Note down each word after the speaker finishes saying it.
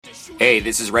Hey,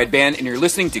 this is Red Band, and you're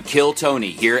listening to Kill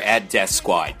Tony here at Death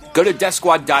Squad. Go to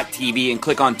deathsquad.tv and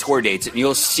click on tour dates, and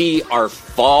you'll see our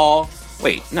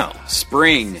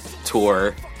spring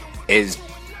tour is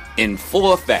in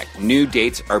full effect. New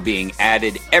dates are being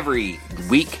added every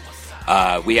week.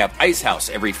 We have Ice House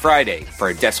every Friday for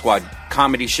a Death Squad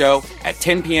comedy show at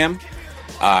 10 p.m.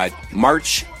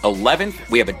 March 11th,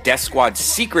 we have a Death Squad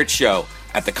secret show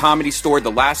at the Comedy Store.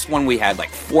 The last one, we had like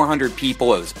 400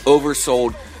 people. It was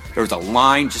oversold. There was a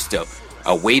line, just a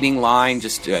waiting line,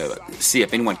 just to see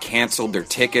if anyone canceled their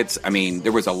tickets. I mean,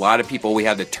 there was a lot of people we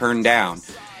had to turn down,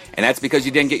 and that's because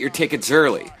you didn't get your tickets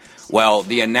early. Well,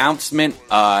 the announcement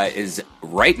is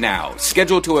right now.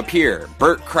 Scheduled to appear: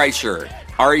 Bert Kreischer,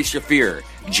 Ari Shaffir,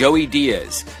 Joey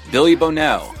Diaz, Billy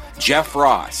Bonnell, Jeff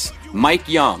Ross, Mike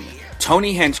Young,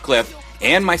 Tony Hinchcliffe,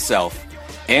 and myself,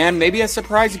 and maybe a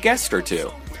surprise guest or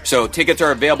two. So tickets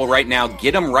are available right now.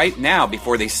 Get them right now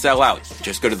before they sell out.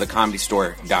 Just go to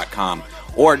thecomedystore.com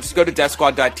or just go to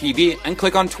deathsquad.tv and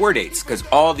click on tour dates, because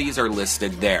all these are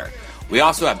listed there. We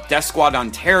also have Death Squad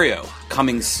Ontario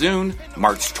coming soon,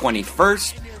 March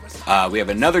 21st. We have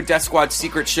another Death Squad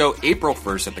secret show April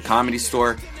 1st at the Comedy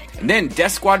Store. And then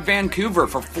Death Squad Vancouver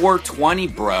for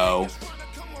 $420, bro.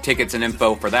 Tickets and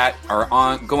info for that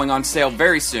are going on sale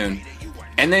very soon.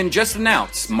 And then just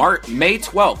announced, May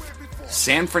 12th,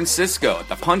 San Francisco at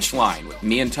the Punchline with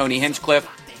me and Tony Hinchcliffe.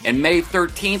 And May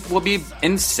 13th will be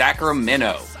in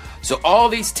Sacramento. So all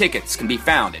these tickets can be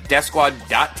found at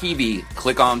deathsquad.tv.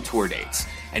 Click on tour dates.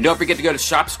 And don't forget to go to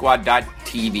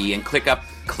shopsquad.tv and click up.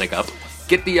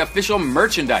 Get the official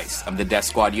merchandise of the Death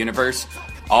Squad universe.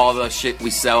 All the shit we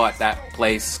sell at that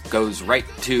place goes right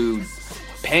to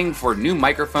paying for new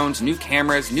microphones, new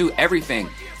cameras, new everything,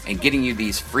 and getting you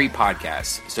these free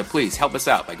podcasts. So please help us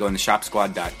out by going to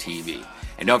shopsquad.tv.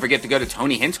 And don't forget to go to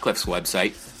Tony Hinchcliffe's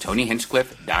website,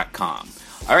 tonyhinchcliffe.com.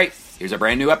 All right, here's a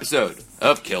brand new episode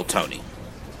of Kill Tony.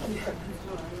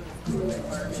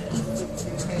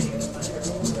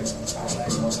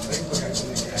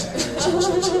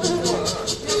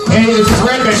 Hey, this is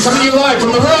Red Band coming to you live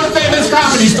from the world famous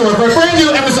Comedy Store for a brand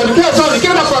new episode of Kill Tony.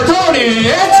 Give it up for Tony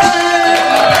Hinchcliffe!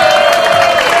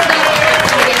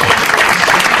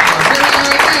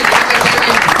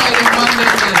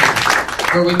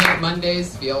 Where we make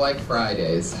Mondays feel like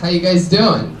Fridays. How you guys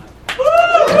doing? That's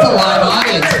a live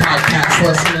audience, podcast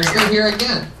listeners. They're here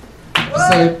again.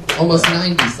 Episode almost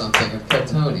 90-something of Kill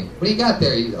Tony. What do you got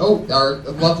there? Our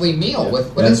lovely meal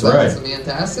with, what is that? Right. Some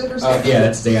antacid or something? Yeah,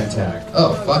 that's Zantac.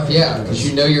 Oh, fuck yeah, because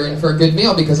you know you're in for a good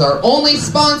meal, because our only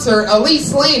sponsor,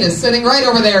 Elise Lane, is sitting right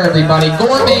over there, everybody.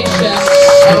 Gourmet chef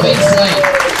Elise Lane.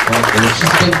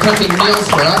 She's been cooking meals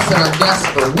for us and our guests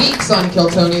for weeks on Kill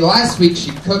Tony. Last week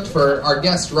she cooked for our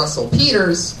guest Russell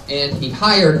Peters, and he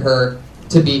hired her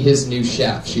to be his new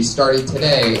chef. She started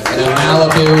today at a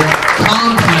Malibu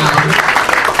compound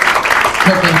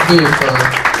cooking food for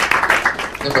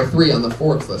number 3 on the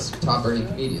Forbes list of top earning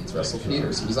comedians, Russell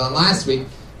Peters. He was on last week.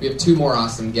 We have 2 more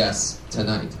awesome guests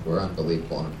tonight who are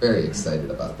unbelievable, and I'm very excited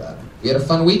about that. We had a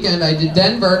fun weekend. I did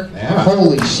Denver. Yeah.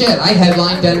 Holy shit, I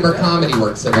headlined Denver Comedy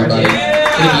Works, everybody.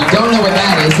 Yeah. And if you don't know what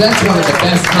that is, that's one of the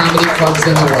best comedy clubs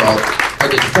in the world. I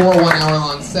did 4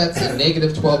 one-hour-long sets in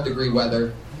negative 12-degree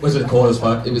weather. Was it cold as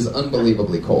fuck? It was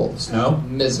unbelievably cold. Snow?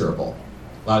 Miserable.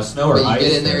 A lot of snow or but ice? You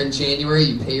get in there in January,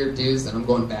 you pay your dues, and I'm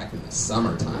going back in the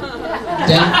summertime.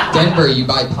 Denver, you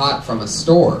buy pot from a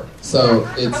store. So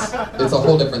it's a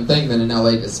whole different thing than an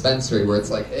LA dispensary where it's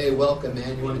like, hey, welcome,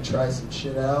 man, you want to try some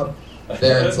shit out?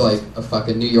 There it's like a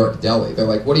fucking New York deli. They're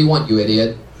like, what do you want, you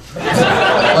idiot?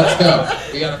 Let's go.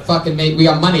 We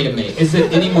got money to make. Is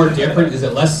it any more different? Is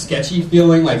it less sketchy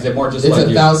feeling? Like, is it more just it's like...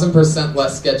 It's 1,000%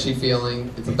 less sketchy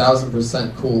feeling. It's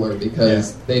 1,000% cooler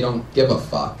because they don't give a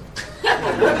fuck.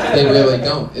 They really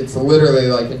don't. It's literally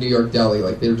like a New York deli.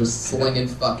 Like, they're just slinging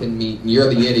fucking meat, and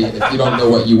you're the idiot if you don't know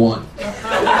what you want. And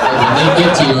when they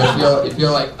get to you, if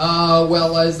you're like,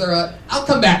 is there a... I'll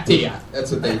come back to you.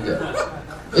 That's what they do.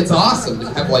 It's awesome to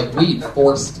have, like, weed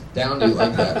forced down to you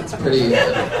like that. It's pretty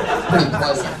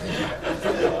pleasant.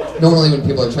 Normally when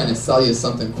people are trying to sell you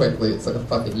something quickly, it's like a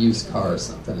fucking used car or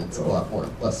something. It's a lot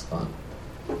less fun.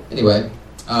 Anyway,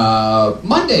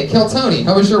 Monday, Kill Tony.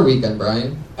 How was your weekend,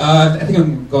 Brian? I think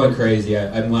I'm going crazy.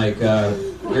 I'm like,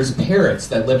 there's parrots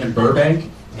that live in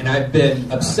Burbank, and I've been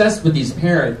obsessed with these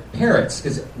parrots,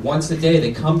 because once a day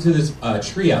they come to this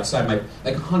tree outside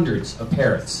like hundreds of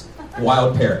parrots.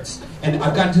 wild parrots. And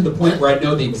I've gotten to the point where I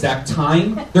know the exact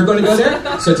time they're going to go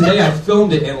there. So today I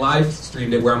filmed it and live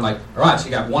streamed it where I'm like, all right, so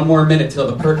you got 1 more minute till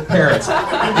the parrots.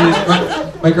 And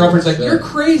my girlfriend's like, you're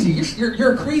crazy.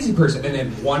 You're a crazy person. And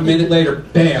then 1 minute later,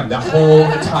 bam, the whole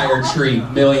entire tree,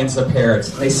 millions of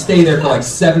parrots. They stay there for like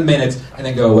 7 minutes and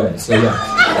then go away. So yeah.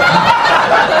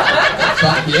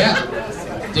 Fuck yeah.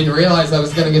 Didn't realize I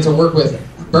was going to get to work with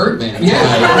Birdman. Yeah.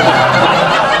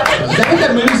 Is that what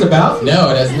that movie's about?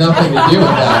 No, it has nothing to do with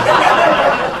that.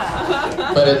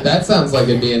 But that sounds like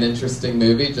it'd be an interesting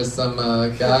movie. Just some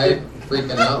guy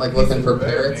freaking out, like looking for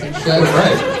parrots and shit.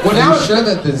 Right. Well, now, are you sure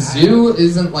that the zoo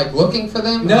isn't like looking for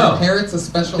them? No. Are parrots a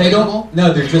special They animal? don't.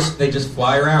 No, they just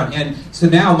fly around. And so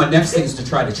now my next thing is to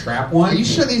try to trap one. Are you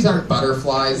sure these aren't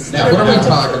butterflies? No, What are we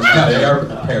talking about? No, they are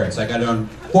parrots. I got it on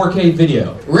 4K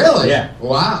video. Really? Yeah.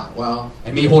 Wow. Well.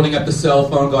 And me holding up the cell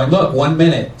phone, going, "Look, 1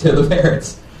 minute to the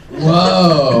parrots."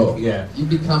 Whoa. Yeah. You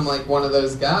become like one of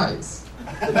those guys.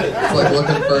 It's like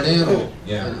looking for an animal.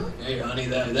 Yeah. Hey, honey,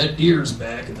 that deer's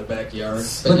back in the backyard.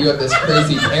 But you have this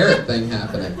crazy parrot thing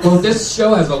happening. Well, this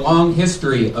show has a long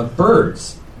history of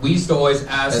birds. We used to always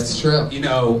ask, That's true. You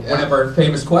know, one of our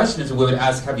famous questions, we would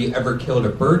ask, have you ever killed a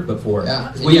bird before?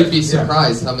 Yeah, We you'd be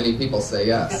surprised how many people say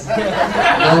yes.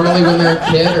 Normally when they're a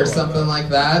kid or something like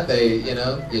that, they, you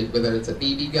know, whether it's a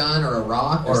BB gun or a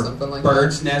rock or something like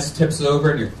bird's nest tips over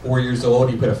and you're 4 years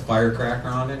old, you put a firecracker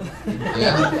on it. that.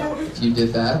 Yeah, if you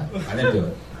did that. I didn't do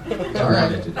it. All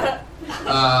right. I did it.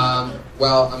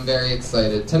 Well, I'm very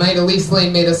excited. Tonight Elise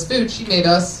Lane made us food. She made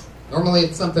us, normally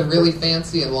it's something really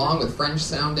fancy and long with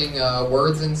French-sounding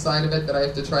words inside of it that I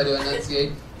have to try to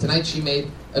enunciate. Tonight she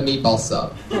made a meatball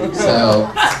sub.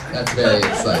 So that's very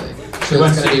exciting. So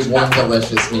it's going to be one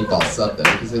delicious meatball sub though,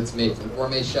 because it's made from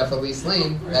gourmet chef Elise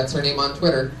Lane. That's her name on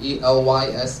Twitter,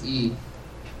 ELYSELAIN.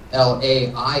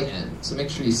 So make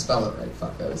sure you spell it right,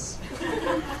 fuckos.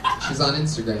 She's on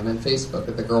Instagram and Facebook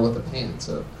at The Girl with the Pan.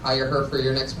 So hire her for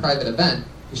your next private event,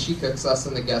 because she cooks us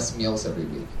and the guests meals every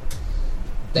week.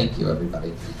 Thank you,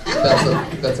 everybody.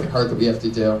 That's a part that we have to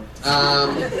do,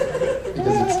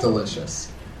 because it's delicious.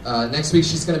 Next week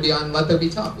she's going to be on Let There Be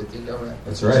Talk with Dingo Ray.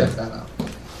 That's right. Check that out.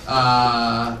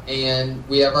 And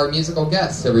we have our musical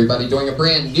guest, everybody, doing a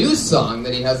brand new song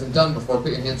that he hasn't done before.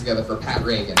 Put your hands together for Pat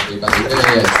Reagan, everybody. There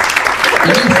he is.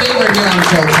 Your new favorite here on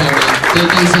Show Tony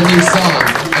debuts a new song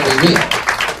every week.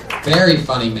 Very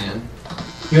funny, man.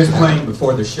 He was playing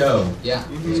before the show. Yeah.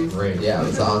 It was great. Yeah, it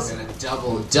was awesome.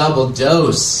 Double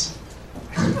dose.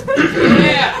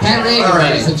 Pat Reagan,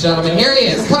 ladies and gentlemen. Here he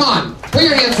is. Come on. Put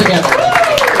your hands together.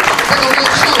 It's like a real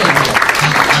show in here.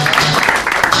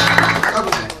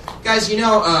 Okay. Guys, you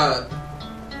know, I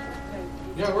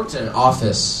worked in an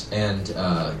office, and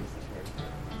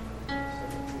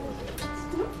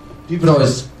people would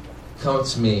always come up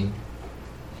to me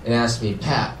and ask me,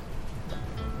 Pat,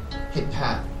 hey,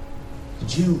 Pat,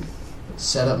 could you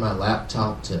set up my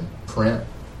laptop to print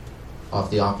off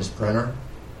the office printer?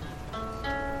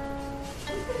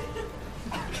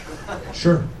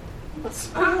 Sure.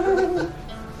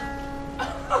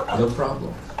 No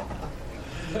problem.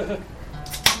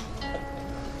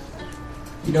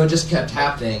 You know, it just kept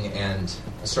happening, and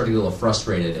I started to get a little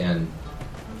frustrated, and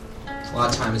a lot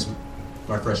of times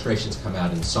my frustrations come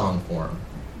out in song form,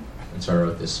 and so I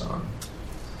wrote this song.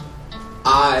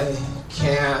 I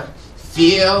can't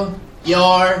feel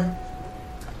your...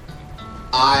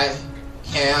 I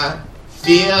can't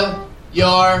feel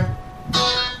your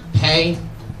pain.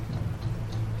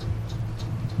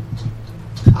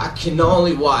 I can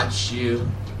only watch you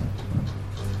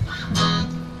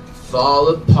fall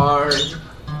apart.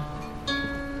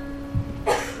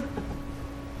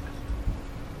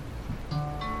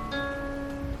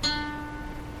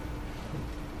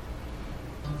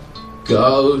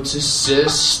 Go to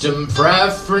system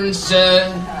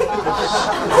preferences.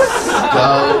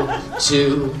 Go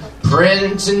to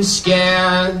print and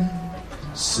scan.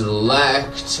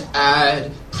 Select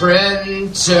add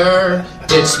printer.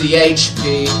 It's the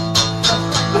HP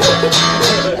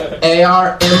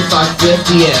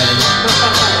ARM550N.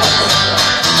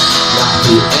 Not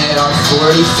the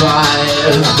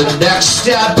AR45. The next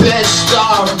step is the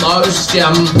most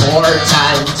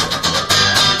important.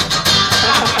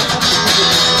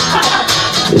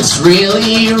 It's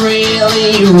really,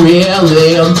 really,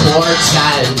 really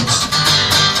important.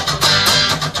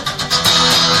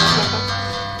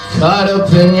 Cut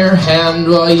up in your hand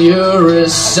while you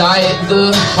recite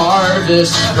the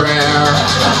harvest prayer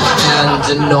and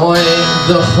anoint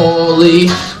the holy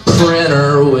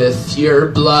printer with your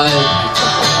blood.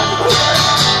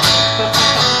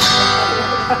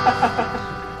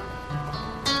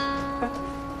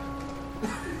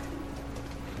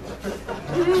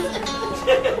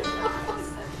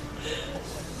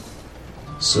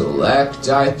 Select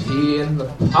IP in the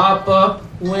pop-up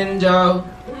window.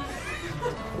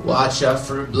 Watch out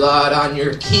for blood on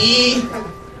your key.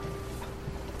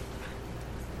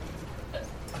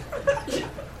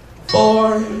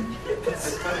 Or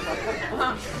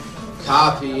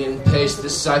copy and paste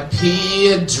this IP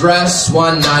address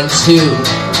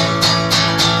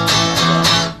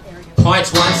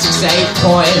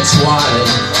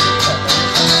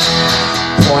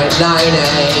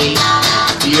 192.168.1.98.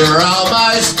 You're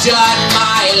almost done,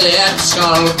 my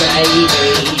little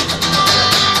baby.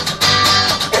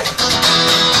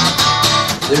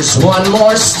 There's one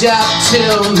more step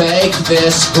to make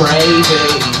this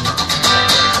gravy.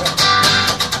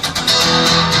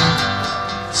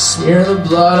 Smear the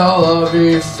blood all over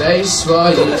your face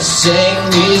while you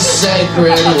sing these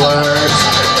sacred words.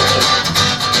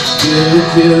 Goo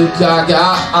goo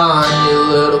gaga on you,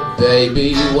 little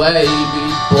baby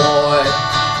wavy boy.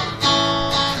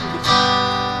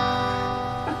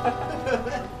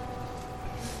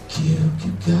 Goo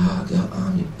goo gaga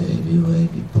on you, baby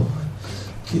wavy boy.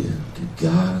 Goo goo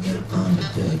gaga on you,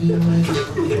 baby wavy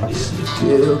boy.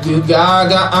 Goo goo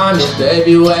gaga on you,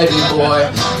 baby wavy boy.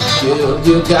 Goo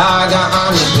goo gaga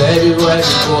on you, baby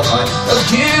wavy boy.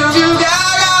 Goo goo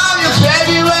gaga on you,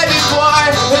 baby wavy boy. Goo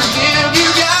goo gaga on you, baby wavy boy. Goo goo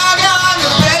gaga on you,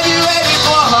 baby wavy boy.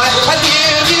 Goo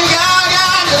goo gaga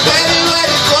on you, baby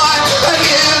wavy boy. Say it,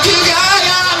 goo goo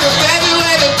gaga on you, baby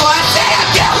wavy boy. Say it,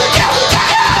 goo goo gaga on you, baby wavy boy. Say it, goo goo gaga on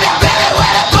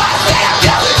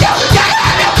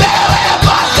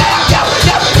you,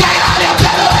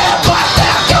 baby wavy boy.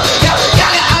 Say it, goo goo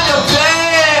gaga on you,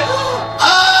 baby.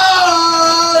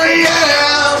 Oh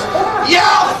yeah, you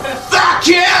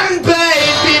fucking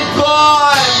baby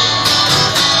boy.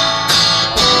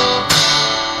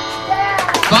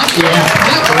 Fuck yeah.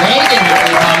 Pat Reagan,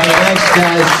 everybody. Thanks,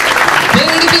 guys. Did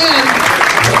it again.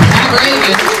 Pat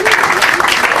Reagan.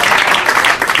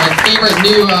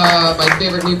 My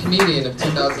favorite new comedian of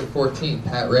 2014,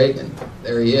 Pat Reagan.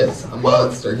 There he is, a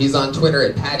monster. He's on Twitter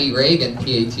at Patty Reagan,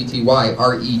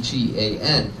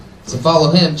 PattyRegan. So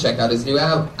follow him, check out his new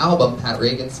album, Pat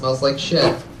Reagan Smells Like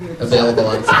Shit, available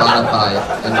on Spotify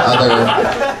and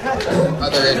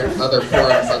other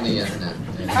forums on the internet.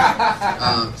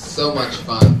 So much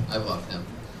fun. I love him.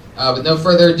 With no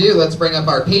further ado, let's bring up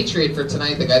our Patriot for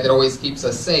tonight, the guy that always keeps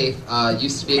us safe.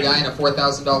 Used to be a guy in a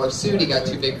 $4,000 suit. He got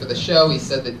too big for the show. He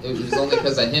said that it was only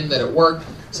because of him that it worked.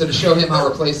 So to show him how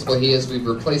replaceable he is, we've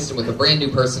replaced him with a brand new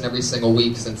person every single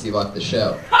week since he left the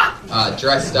show.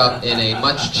 Dressed up in a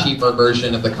much cheaper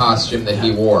version of the costume that he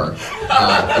wore.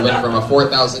 It went from a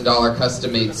 $4,000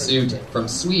 custom-made suit from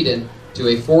Sweden to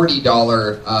a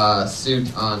 $40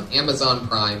 suit on Amazon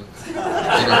Prime.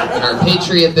 And our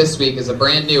Patriot this week is a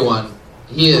brand new one.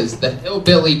 He is the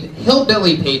hillbilly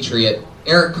Patriot,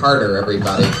 Eric Carter,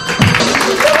 everybody.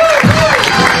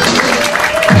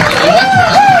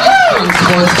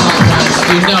 Sports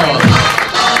podcast, you know him.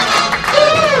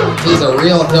 He's a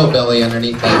real hillbilly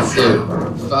underneath that suit.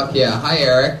 Fuck yeah. Hi,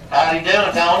 Eric. How you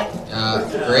doing, Tony?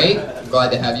 Great. I'm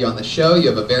glad to have you on the show. You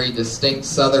have a very distinct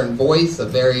Southern voice, a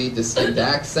very distinct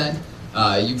accent.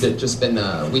 You've just been,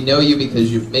 we know you because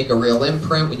you make a real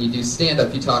imprint. When you do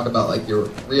stand-up, you talk about, like, your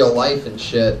real life and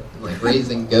shit, and, like,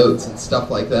 raising goats and stuff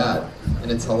like that.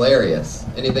 And it's hilarious.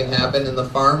 Anything happen in the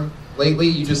farm lately?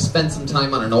 You just spent some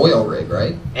time on an oil rig,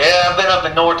 right? Yeah, I've been up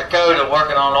in North Dakota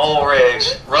working on oil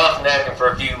rigs, roughnecking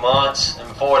for a few months, and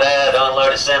before that, I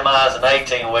unloaded semis and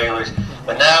 18-wheelers.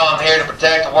 But now I'm here to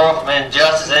protect the world from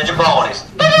injustice and jabronis.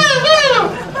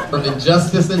 From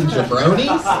injustice and jabronis?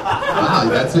 Wow,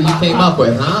 that's what you came up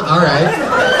with, huh? All right.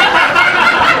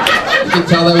 You can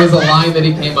tell that was a line that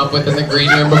he came up with in the green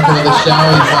room before the show.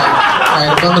 He's like, all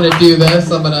right, if I'm going to do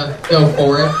this, I'm going to go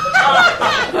for it.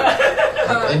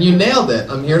 And you nailed it.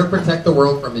 I'm here to protect the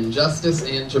world from injustice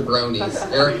and jabronis.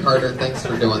 Eric Carter, thanks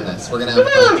for doing this. We're going to have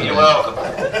fun today. You're welcome.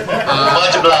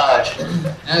 Much obliged.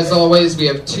 As always, we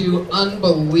have two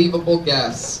unbelievable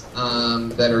guests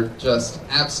that are just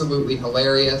absolutely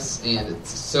hilarious, and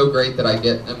it's so great that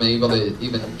I'm able to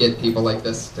even get people like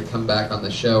this to come back on the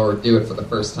show or do it for the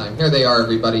first time. Here they are,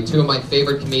 everybody, two of my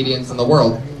favorite comedians in the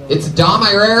world. It's Dom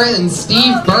Irrera and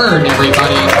Steve Byrne,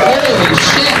 everybody. Holy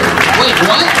shit. Wait,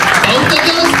 what? Both of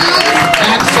those guys?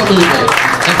 Absolutely.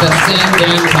 At the same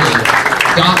damn time.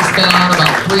 Dom's been on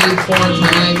about 3-4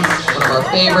 times. One of our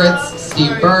favorites.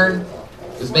 Steve Byrne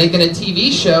was making a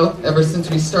TV show ever since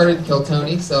we started Kill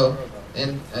Tony,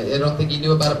 and I don't think he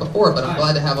knew about it before, but I'm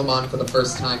glad to have him on for the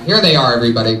first time. Here they are,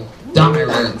 everybody. Dom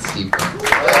Irrera and Steve Byrne.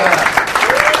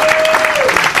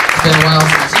 It's been a while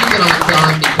since you've been on,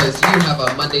 Don, because you have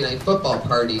a Monday Night Football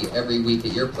party every week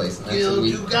at your place, and that's a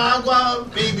week.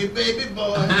 Baby, baby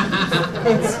boy.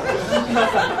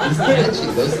 He's catchy.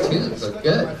 Those tunes are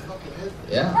good.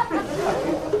 Yeah.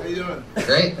 How you doing?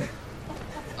 Great.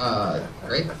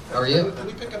 Great. How are you? Can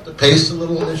we pick up the pace a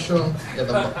little in this show?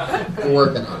 Yeah, we're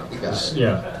working on it. We got it.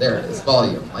 Yeah. There it is.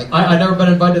 Volume. I never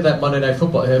been invited to that Monday Night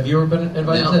Football. Have you ever been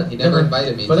invited to No, that? he never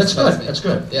invited me. But that's Just good. That's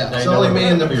good. Yeah. Now It's you only know me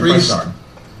and the who your friends priest. are.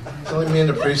 It's only me and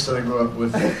the priest that I grew up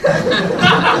with.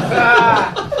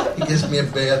 He gives me a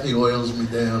bath, he oils me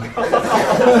down.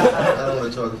 I don't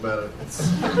want to talk about it.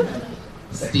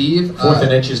 Steve. Fourth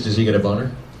and inches, does he get a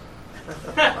boner?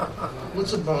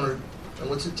 What's a boner and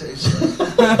what's it taste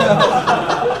like?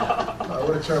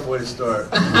 What a terrible way to start.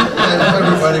 Hey,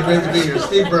 everybody, great to be here.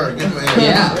 Steve Byrne, give him a hand.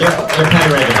 Yeah.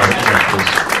 Patty Reagan,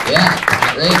 please.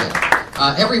 Yeah. Reagan.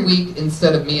 Every week,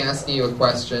 instead of me asking you a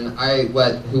question, I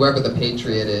let whoever the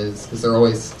Patriot is, because they're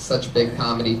always such big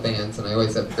comedy fans, and I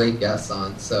always have great guests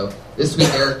on. So this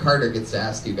week, Eric Carter gets to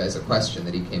ask you guys a question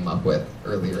that he came up with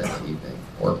earlier in the evening,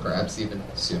 or perhaps even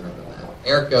sooner than that.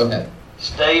 Eric, go ahead.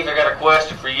 Steve, I got a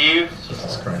question for you.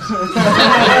 Jesus Christ.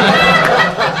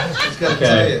 Just got to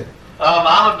tell you.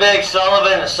 I'm a big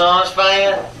Sullivan and Sons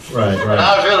fan, Right, and I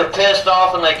right. was really pissed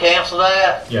off when they canceled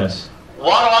that. Yes.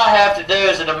 What do I have to do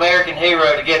as an American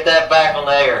hero to get that back on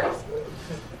the air?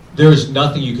 There's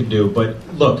nothing you can do, but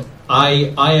look,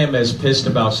 I am as pissed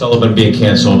about Sullivan being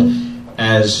canceled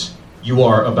as you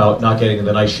are about not getting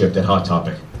the night shift at Hot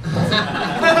Topic.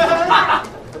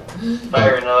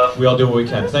 Fair enough. We all do what we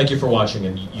can. Thank you for watching,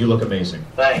 and you look amazing.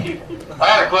 Thank you. I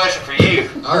have a question for you.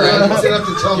 All You right. don't have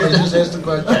to tell me, just ask the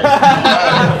question.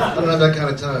 I don't have that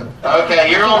kind of time. Okay,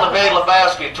 you're on the Big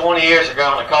Lebowski 20 years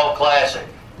ago in the Colt Classic.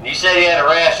 And you said you had a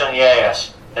rash on your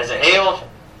ass. Has it healed?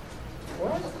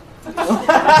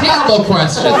 Terrible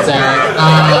questions, Eric.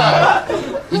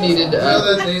 You needed. You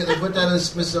know that they put that in the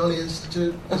Smithsonian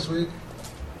Institute this week?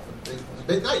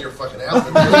 Not your fucking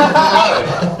outfit.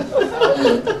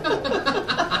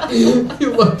 He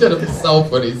looked at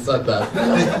himself when he said that.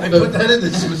 They put that in the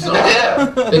Smithsonian. Yeah.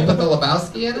 They put the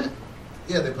Lebowski in it?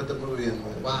 Yeah, they put the movie in.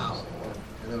 Wow.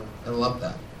 You know. I love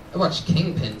that. I watched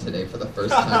Kingpin today for the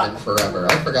first time in forever.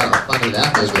 I forgot how funny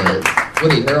that movie is.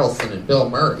 Woody Harrelson and Bill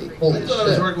Murray. Holy I thought I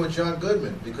was shit. working with John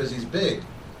Goodman because he's big.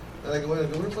 And I go, where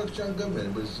the fuck's John Goodman?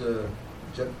 It was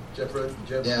Jeff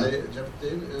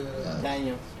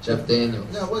Daniels. Jeff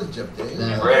Daniels. No, it wasn't Jeff Daniels.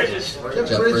 No. Bridges.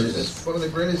 Jeff Bridges. It's one of the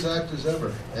greatest actors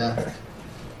ever. Yeah.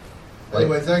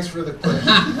 Anyway, thanks for the question.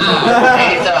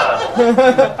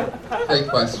 Anytime. Great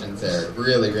questions, Eric.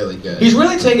 Really, really good. He's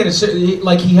really taking it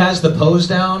like he has the pose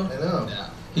down. I know. Yeah.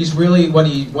 He's really when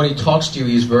he talks to you,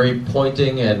 he's very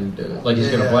pointing and like he's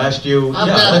going to blast you. I've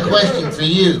got a question for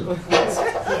you.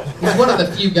 He's one of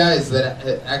the few guys that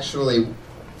actually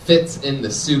fits in the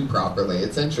suit properly.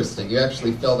 It's interesting. You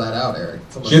actually fill that out, Eric.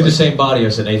 It's almost You have the like- same body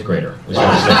as an 8th grader. Is what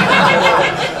I'm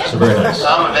saying. So very nice.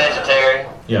 I'm a vegetarian.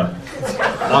 Yeah.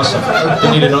 Awesome.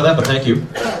 Didn't need to know that, but thank you.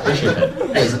 Appreciate that.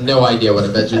 He has no idea what a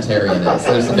vegetarian is.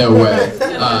 There's no way.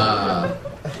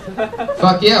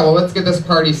 Fuck yeah, well, let's get this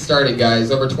party started,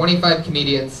 guys. Over 25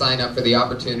 comedians sign up for the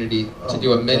opportunity to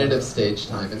do a minute of stage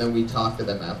time, and then we talk to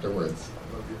them afterwards.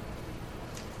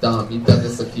 Dom, you've done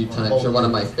this a few times. You're one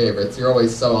of my favorites. You're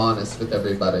always so honest with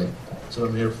everybody. That's what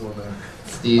I'm here for, man.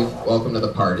 Steve, welcome to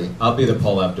the party. I'll be the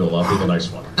Paul Abdul. I'll be the nice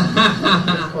one.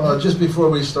 Well, just before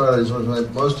we start, I just want to say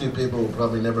most of you people will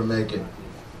probably never make it.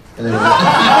 Anyway,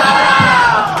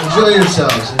 enjoy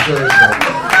yourselves. Enjoy yourselves.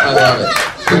 I love it.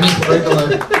 Break a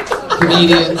leg.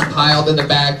 Comedians piled in the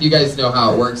back. You guys know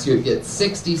how it works. You would get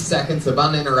 60 seconds of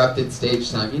uninterrupted stage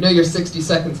time. You know your 60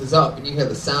 seconds is up, and you hear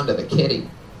the sound of a kitty.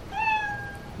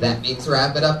 That means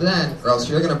wrap it up then, or else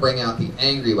you're going to bring out the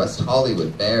angry West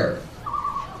Hollywood bear.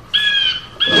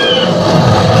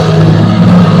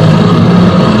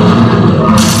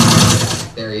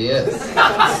 There he is.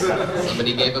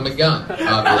 Somebody gave him a gun,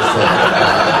 obviously.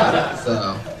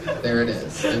 So, there it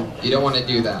is. And you don't want to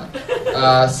do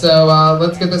that. So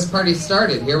let's get this party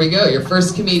started. Here we go. Your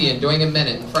first comedian doing a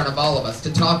minute in front of all of us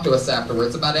to talk to us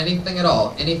afterwards about anything at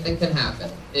all. Anything can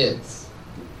happen. Is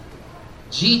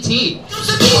GT.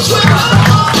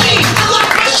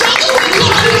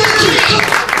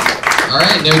 All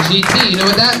right, no GT. You know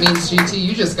what that means, GT?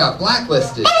 You just got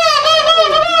blacklisted.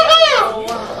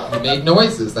 You made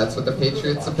noises. That's what the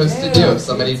Patriot's supposed to do if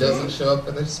somebody doesn't show up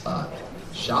for their spot.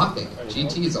 Shocking.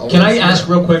 GT's always... Can I ask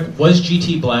real quick, was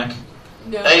GT black?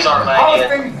 No. These aren't mine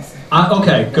yet.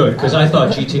 Okay, good, because I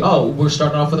thought GT... Oh, we're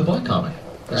starting off with a black comic.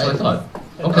 That's what I thought.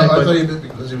 Okay, I but... thought he did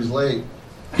because he was late.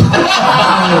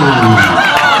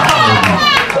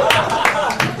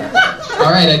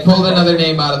 All right, I pulled another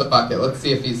name out of the bucket. Let's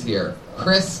see if he's here.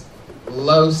 Chris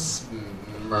Loswick.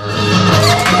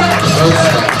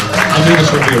 I knew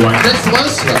this would be a white name. Chris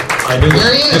Loswick. I knew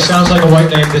Here he this. is. This sounds like a white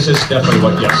name. This is definitely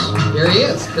what, yes. Here he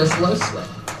is, Chris Loswick.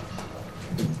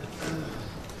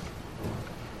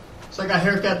 So I got a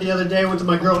haircut the other day. Went to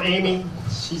my girl Amy.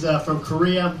 She's from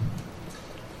Korea.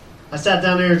 I sat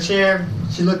down in her chair.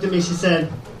 She looked at me. She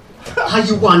said, "How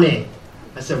you want it?"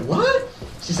 I said, "What?"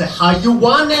 She said, "How you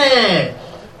want it?"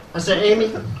 I said,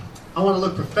 "Amy, I want to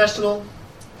look professional.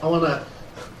 I want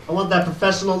that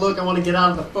professional look. I want to get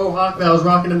out of the faux hawk that I was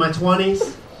rocking in my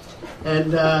 20s."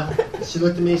 And she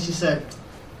looked at me. She said,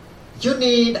 "You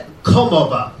need comb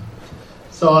over."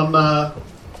 So I'm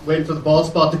waiting for the bald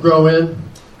spot to grow in.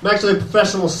 I'm actually a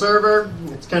professional server.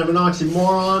 It's kind of an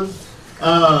oxymoron.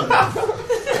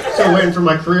 Still waiting for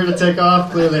my career to take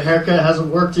off. Clearly the haircut hasn't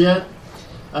worked yet.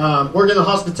 Working in the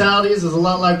hospitalities is a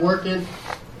lot like working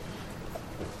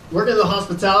in the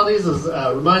hospitalities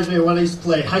reminds me of when I used to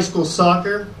play high school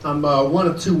soccer. I'm one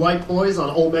of two white boys on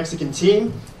an old Mexican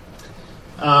team.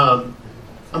 I'm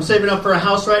saving up for a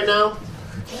house right now.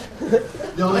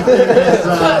 The only thing is,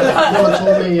 no one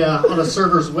told me on a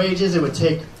server's wages it would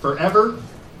take forever.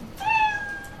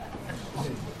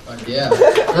 Yeah. Right.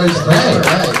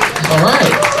 All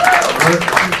right.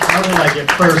 How did I get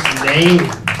first name?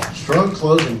 Strong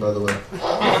closing, by the way.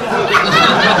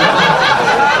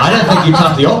 I didn't think you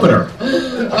topped the opener.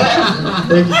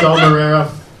 Thank you, Tom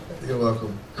Marrero. You're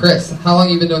welcome. Chris, how long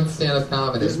have you been doing stand-up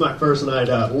comedy? This is my first night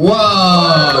up. Whoa! He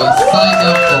signed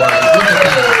up for it. Look at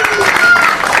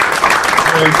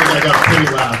I don't think I got a penny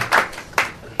laugh.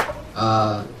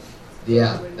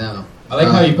 Yeah, no. I like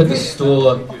how you put the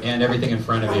stool and everything in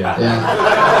front of you. Yeah.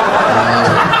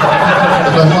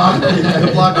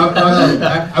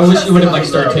 I wish you would have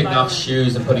started taking off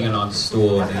shoes and putting it on a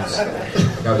stool. And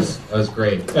that was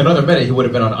great. Another minute, he would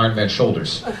have been on Iron Man's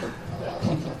shoulders.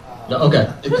 No, okay.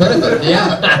 It could have been,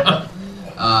 yeah.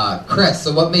 Chris,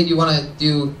 so what made you want to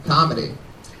do comedy?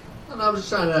 And I'm just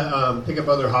trying to pick up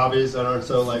other hobbies that aren't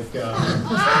so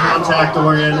contact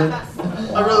oriented.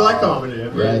 I really like comedy. I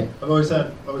mean, Right. I've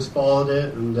always followed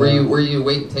it. And Where you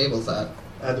waiting tables at?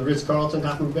 at the Ritz-Carlton,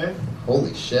 Half Moon Bay.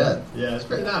 Holy shit. Yeah, it's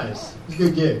pretty nice. It's a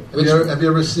good gig. Have you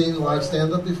ever seen live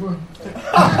stand-up before?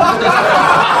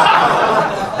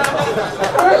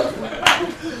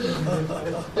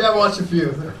 Yeah, I've watched a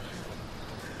few.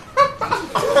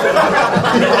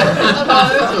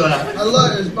 I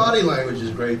love his body language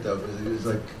is great though, because he was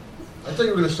like, I thought you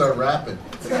were going to start rapping.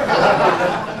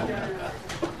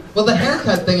 Well, the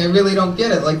haircut thing, I really don't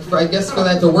get it. I guess for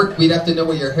that to work, we'd have to know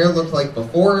what your hair looked like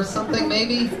before or something,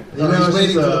 maybe? No, he's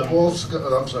waiting for the Paul Scott.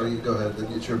 Oh, I'm sorry, you go ahead.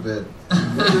 It's your bid.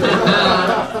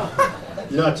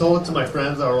 I told it to my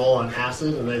friends that were all on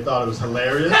acid, and they thought it was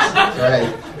hilarious.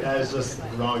 Right. Yeah, it's just the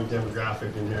wrong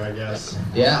demographic in here, I guess.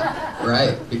 Yeah,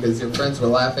 right. Because your friends were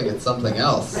laughing at something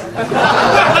else. They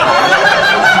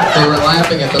were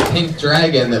laughing at the pink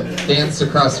dragon that danced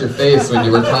across your face when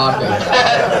you were talking.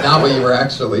 Not what you were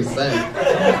actually saying.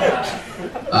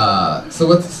 So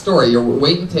what's the story? You're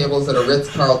waiting tables at a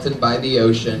Ritz-Carlton by the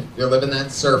ocean. You're living that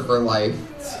surfer life.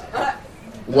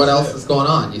 What else is going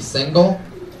on? You single?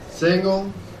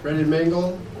 Single, ready to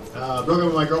mingle. Broke up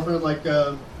with my girlfriend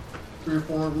 3 or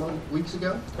 4 weeks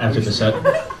ago. After the set?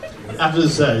 After the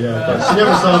set, yeah. She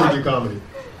never saw me do comedy.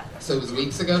 So it was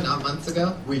weeks ago, not months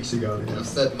ago? Weeks ago, yeah. You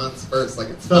said months first, like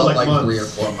it Felt felt like like months. 3 or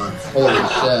 4 months. Holy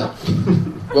shit.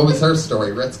 What was her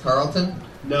story? Ritz-Carlton?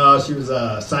 No, she was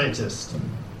a scientist.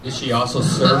 Did she also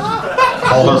surf?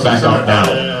 Call her back up now.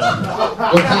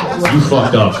 Yeah. What kind You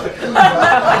fucked up.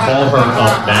 Call her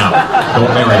up now.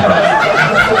 Don't marry her.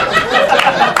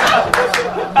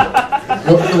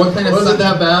 what kind of Was it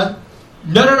that bad?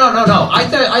 No.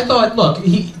 I thought. Look,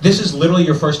 this is literally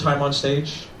your first time on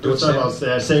stage. Doing First time I'll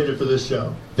stand-up? say I saved it for this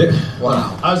show.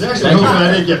 Wow. I was actually Thank hoping you.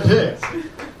 I didn't get picked.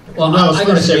 Well, No, it's I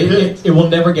gotta first say, picked. it will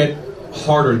never get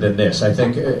harder than this. I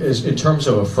think, in terms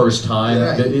of a first time,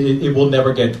 Yeah. it will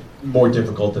never get more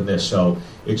difficult than this. So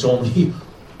it's only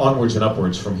onwards and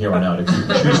upwards from here on out if you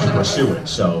choose to pursue it.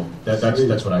 So that's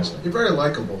what I say. You're very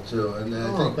likable too, and I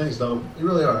Oh, think thanks, Tom. you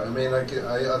really are. I mean, I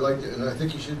like it, and I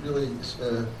think you should really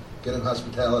get in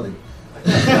hospitality.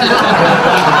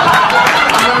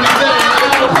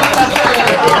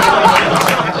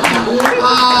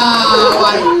 Oh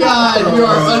my God, you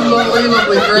are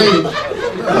unbelievably great.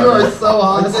 You are so I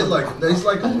awesome. did like him. He's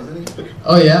likable, isn't he?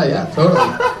 Oh yeah, totally.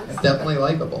 It's definitely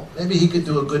likable. Maybe he could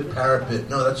do a good parapet.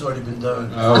 No, that's already been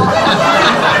done. Oh.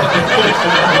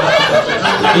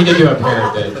 You need to do a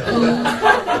parapet.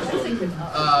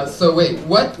 So wait,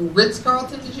 what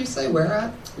Ritz-Carlton did you say? Where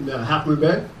at? In Half Moon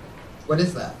Bay. What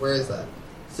is that? Where is that?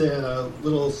 It's a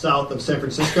little south of San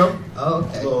Francisco. Oh,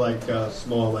 okay. A little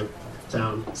small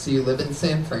town. So you live in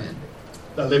San Fran?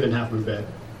 I live in Half Moon Bay.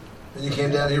 And you came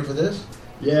down here for this?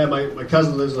 Yeah, my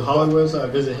cousin lives in Hollywood, so I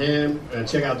visit him and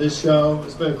check out this show.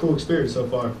 It's been a cool experience so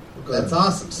far. That's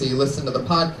awesome. So you listened to the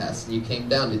podcast and you came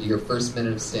down to do your first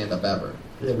minute of stand-up ever.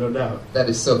 Yeah, no doubt. That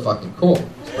is so fucking cool.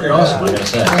 It's pretty awesome, I gotta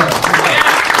say.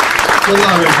 It's really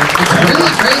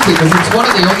crazy because it's one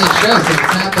of the only shows and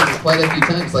it's happened quite a few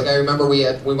times. Like I remember we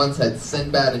once had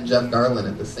Sinbad and Jeff Garlin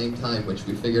at the same time, which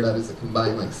we figured out is a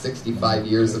combined 65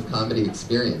 years of comedy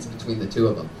experience between the two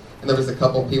of them. And there was a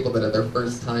couple people that had their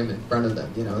first time in front of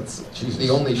them. You know, it's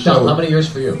the only show. John, how many years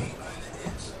for you?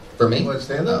 For me? What,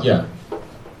 stand up? Yeah.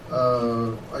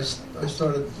 I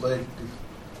started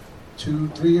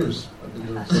 2-3 years. I've been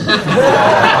doing stand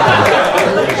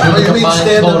What do you mean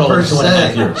stand up per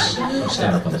se? 2.5 years of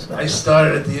stand-up. I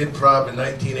started at the Improv in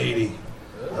 1980.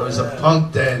 I was a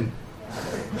punk then.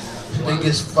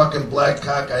 Biggest fucking black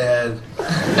cock I had.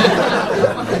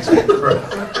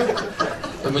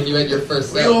 And when you had your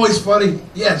first Were set... you always funny?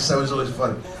 Yes, I was always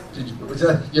funny. Was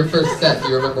that? Your first set, do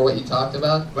you remember what you talked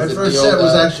about? My first set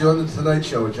was actually on The Tonight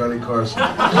Show with Johnny Carson.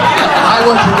 I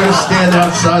wasn't going to stand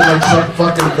outside like some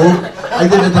fucking mook. I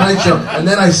did The Tonight Show, and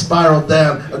then I spiraled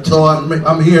down until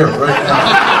I'm here right now.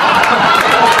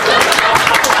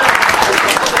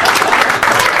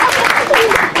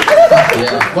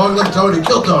 Yeah. Long live Tony,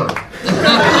 kill Tony.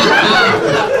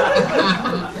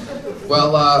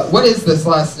 Well, what is this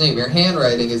last name? Your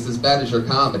handwriting is as bad as your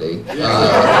comedy.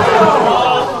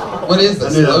 What is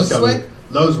this? Loswick?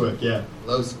 Loswick, yeah.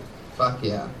 Loswick. Fuck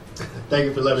yeah. Thank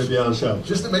you for letting me be on the show.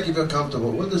 Just to make you feel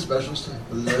comfortable, what are the specials? Just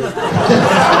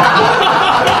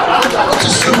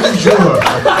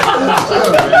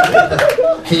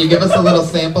Can you give us a little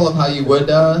sample of how you would?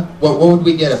 What would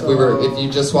we get if you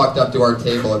just walked up to our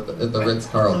table at the Ritz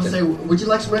Carlton? Say, would you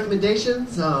like some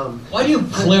recommendations? Why do you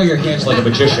flare your hands like a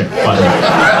magician? By the way,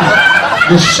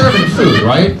 you're serving food,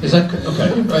 right? Is that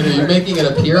okay? Right, are you making it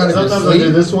appear out of your Sometimes I sleeve?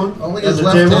 do this one. Only As his a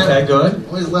left table. hand. Okay, good.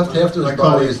 Only his left half of his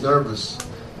body is nervous.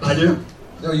 I do.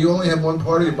 No, you only have one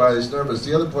part of your body that's nervous.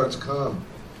 The other part's calm.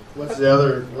 What's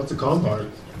the calm part?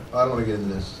 I don't want to get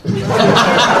into this. Keep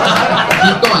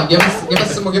going. Give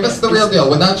us some more. Give us the real deal.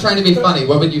 Without trying to be funny,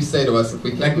 what would you say to us if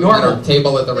we came at our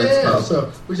table at the Ritz Carlton?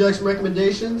 So, would you like some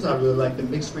recommendations? I really like the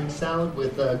mixed green salad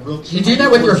with grilled cheese. You do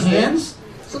that with your hands?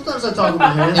 Sometimes I talk with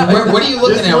my hands. And what are you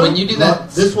looking at when you do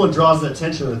that? This one draws the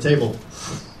attention of the table.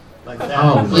 Like that.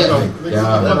 Oh, yeah. What the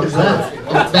fuck is that?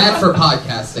 It's bad for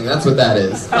podcasting. That's what that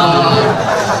is.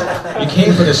 You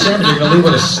came for the 70, you're going to leave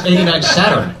with a 89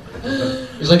 Saturn.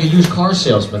 He's like a used car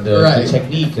salesman, the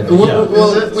technique. And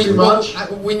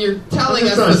When you're telling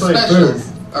us the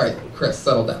specials... All right, Chris,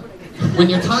 settle down. When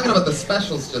you're talking about the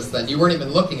specials just then, you weren't even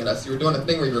looking at us. You were doing a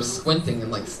thing where you were squinting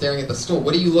and staring at the stool.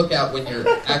 What do you look at when you're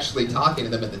actually talking to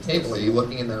them at the table? Are you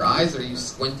looking in their eyes, or are you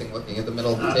squinting, looking at the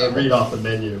middle of the table? Read off the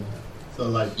menu. So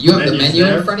you have the menu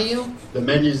in front of you? The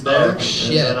menu's there. Oh,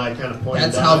 shit. And I kind of point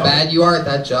That's how bad you are at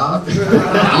that job? you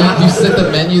sit the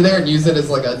menu there and use it as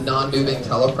like a non-moving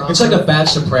teleprompter? It's like a bad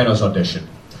Sopranos audition.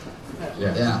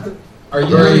 Yeah. Are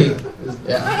you really?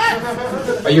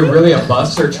 Yeah. Are you really a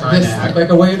buster trying to act like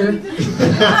a waiter?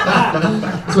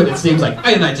 That's what it seems like.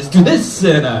 And I just do this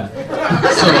and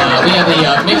So we have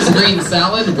a mixed green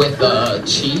salad with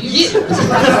cheese.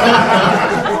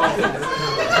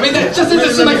 I mean, that just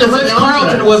doesn't seem like the Ritz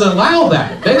Carlton would allow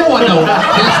that. They don't want no.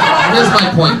 Here's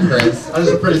my point, Chris.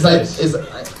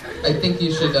 I think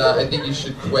you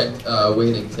should quit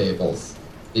waiting tables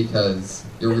because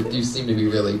you seem to be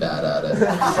really bad at it.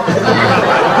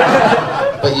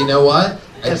 But you know what?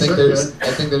 I think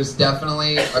there's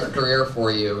definitely a career for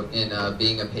you in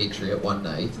being a patriot one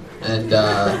night. And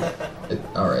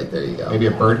all right, there you go. Maybe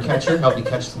a bird catcher, help you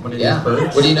catch one of these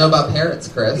birds. What do you know about parrots,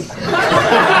 Chris?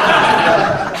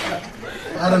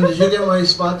 Adam, did you get my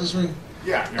spot this week?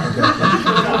 Yeah.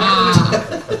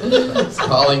 He's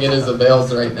calling in his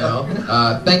avails right now.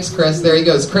 Thanks, Chris. There he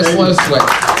goes. Chris Loswick.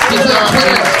 He's on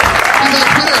Twitter. He's on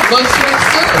Twitter at Loswick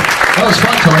Sir. That was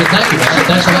fun, Tony. Thank you, man.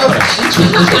 Thanks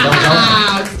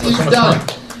for He's done.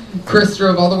 Chris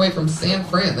drove all the way from San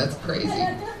Fran. That's crazy.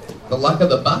 The luck of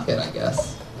the bucket, I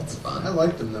guess. That's fun. I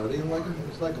liked him, though. Do you like him? He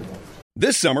was likable.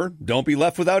 This summer, don't be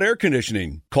left without air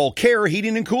conditioning. Call Care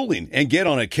Heating and Cooling and get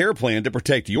on a care plan to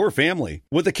protect your family.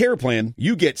 With a care plan,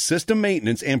 you get system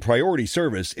maintenance and priority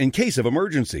service in case of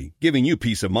emergency, giving you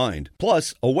peace of mind.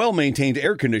 Plus, a well-maintained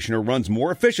air conditioner runs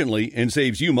more efficiently and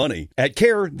saves you money. At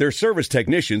Care, their service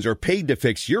technicians are paid to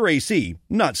fix your AC,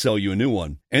 not sell you a new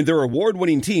one. And their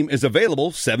award-winning team is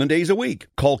available 7 days a week.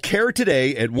 Call CARE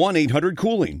today at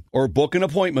 1-800-COOLING or book an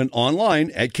appointment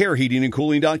online at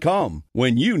careheatingandcooling.com.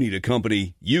 When you need a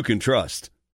company you can trust.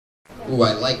 Ooh,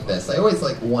 I like this. I always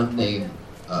like one name.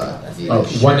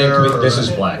 One name. This is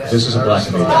black. This is a black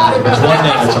comedian. If it's one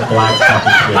name, it's a black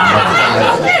fucking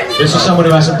comedian. This is someone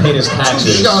who hasn't paid his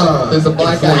taxes. There's a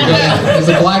black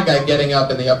guy getting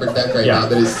up in the upper deck right now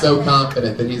that is so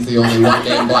confident that he's the only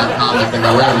one-name black comic in the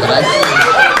room. But I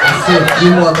see a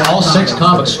few more. All 6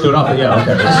 comics stood up. Yeah,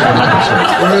 okay. Let's see what happens here.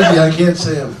 Where is he? I can't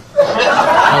see him.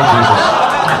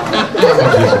 Oh,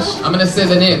 Jesus. I'm gonna say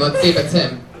the name. Let's see if it's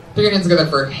him. Put your hands together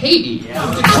for Haiti.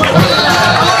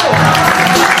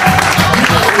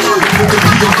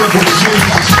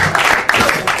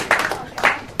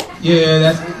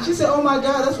 Yeah, she said, "Oh my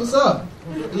God, that's what's up."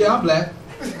 Yeah, I'm black.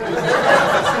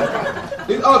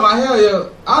 Oh my hell yeah!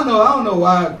 I don't know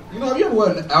why. You know, have you ever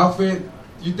worn an outfit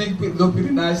you think it looked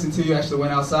pretty nice until you actually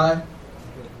went outside?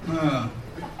 I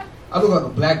look like a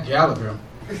black Gallagher.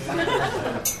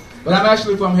 But I'm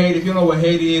actually from Haiti. If you know what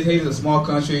Haiti is a small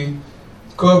country,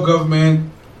 corrupt government,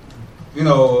 you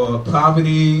know,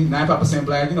 poverty, 95%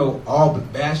 black, you know, all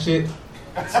bad shit.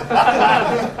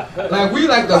 Like, we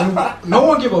like no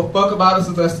one give a fuck about us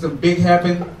unless the big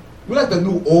happen. We like the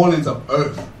New Orleans of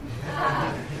Earth.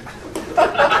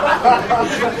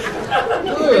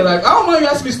 Yeah, like, I don't mind you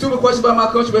asking me stupid questions about my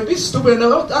country, but if it's stupid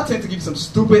enough, I tend to give you some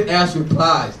stupid ass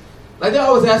replies. Like, they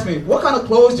always ask me, what kind of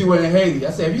clothes do you wear in Haiti?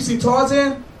 I said, have you seen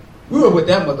Tarzan? We were with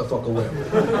that motherfucker wear.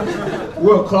 We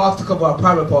were cloth to cover our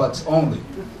private parts only.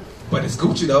 But it's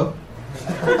Gucci though.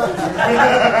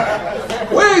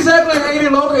 Where exactly is Haiti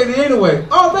located anyway?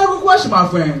 Oh, very good question, my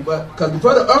friend. But because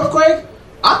before the earthquake,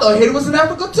 I thought Haiti was in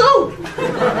Africa too.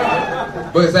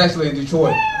 But it's actually in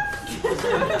Detroit.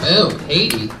 Oh,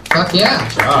 Haiti. Fuck yeah.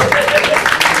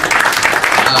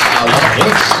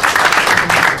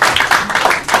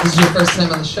 This is your first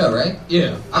time on the show, right?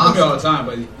 Yeah. I come here all the time,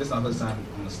 but this is my first time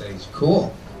on the stage.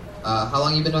 Cool. How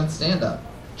long you been on stand-up?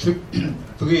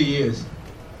 3 years.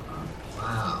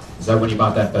 Wow. Is that when you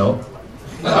bought that belt?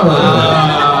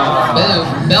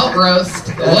 Boom. Belt roast.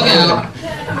 Look out.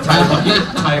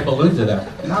 Tie a balloon to that.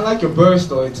 And I like your bird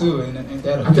story too. Ain't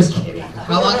that I'm just kidding.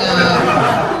 How long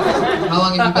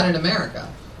have you been in America?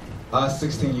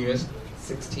 16 years.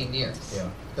 16 years. Yeah.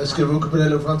 Est-ce que vous comprenez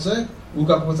le français? Vous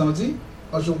comprenez?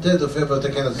 Enchanté de faire votre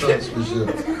connaissance, monsieur.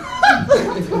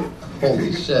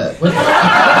 Holy shit. I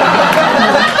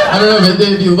don't know, but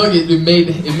if you look, it made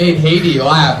Haiti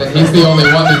laugh, and he's the only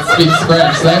one that speaks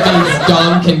French. So that means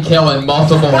Dom can kill in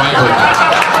multiple languages.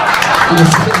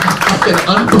 It's fucking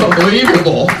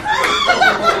unbelievable.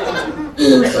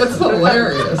 That's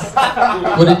hilarious.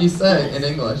 What did you say in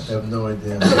English? I have no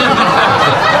idea.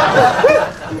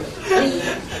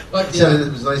 Fuck He yeah. said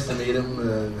it was nice to meet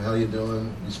him. How you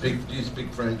doing? Do you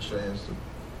speak French? I asked him.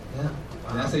 Yeah.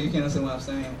 And I said, you can't understand what I'm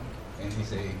saying? And he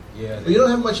said, yeah. But you don't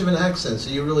have much of an accent, so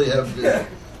you really have.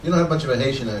 You don't have much of a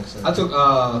Haitian accent. I took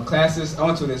classes. I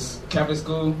went to this Catholic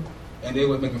school, and they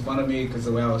were making fun of me because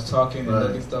the way I was talking and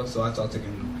looking stuff. So I started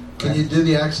taking classes. Can you do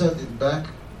the accent back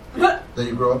that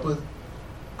you grew up with?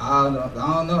 I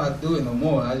don't know how to do it no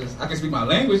more. I can speak my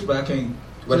language, but I can't.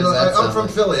 What does that I'm sound from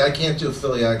like? Philly. I can't do a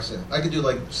Philly accent. I could do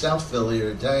like South Philly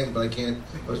or Italian, but I can't.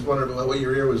 I was wondering what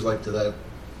your ear was like to that.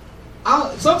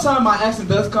 Sometimes my accent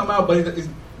does come out, but it's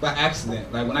by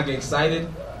accident. Like when I get excited,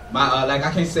 my like I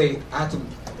can't say. I have to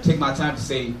take my time to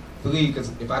say Philly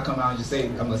because if I come out and just say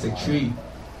I'm gonna say tree,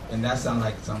 and that sounds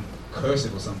like some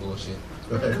cursive or some bullshit.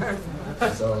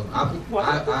 So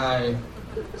I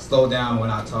slow down when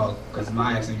I talk because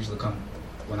my accent usually comes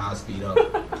when I speed up.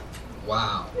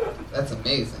 Wow. That's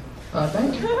amazing.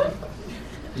 Thank you.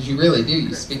 Because you really do.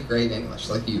 You speak great English.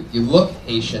 Like, you look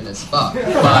Haitian as fuck. But...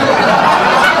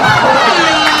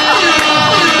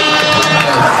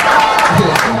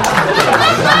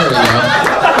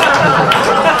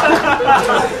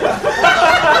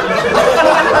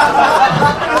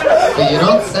 But you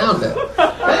don't sound it.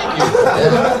 Thank you.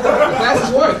 Yeah.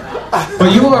 Glasses work.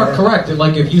 But you are correct.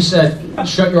 Like if you said,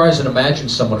 shut your eyes and imagine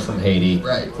someone from Haiti,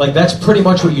 right? Like that's pretty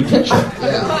much what you picture.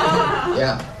 Yeah,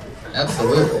 yeah,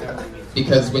 absolutely.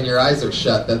 Because when your eyes are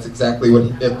shut, that's exactly what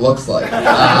it looks like.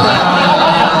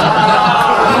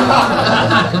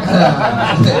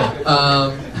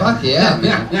 Fuck yeah,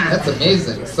 man. That's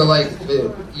amazing. So, like,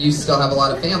 you still have a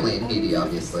lot of family in Haiti,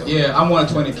 obviously. Yeah, I'm one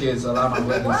of 20 kids. A lot of my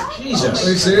brothers. Jesus. Are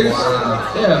you serious?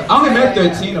 Wow. Yeah, I only met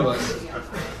 13 of us.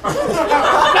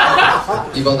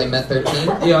 You've only met 13?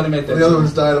 Yeah, I only met 13. The other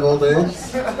ones died of old age?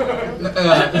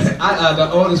 The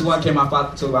oldest one came to my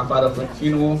father's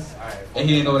funeral, and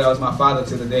he didn't know that was my father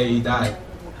till the day he died.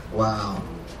 Wow.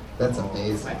 That's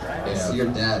amazing. So your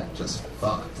dad just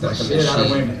fucked. Like a Shit out of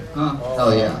machine. women, huh?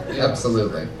 Hell yeah,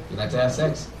 absolutely. You like to have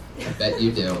sex? I bet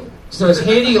you do. So is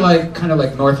Haiti like kind of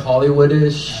like North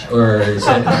Hollywood-ish, or is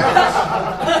it?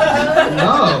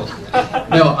 No.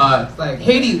 No. Like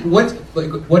Haiti,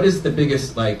 what is the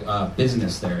biggest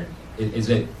business there? Is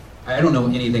it? I don't know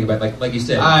anything about like you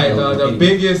said. Alright, the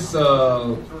biggest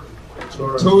tourism,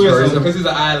 because it's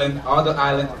an island. All the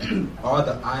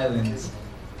islands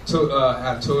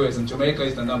have tourism. Jamaica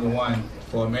is the number one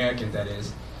for Americans, that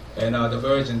is, and the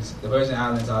Virgin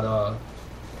Islands are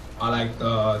like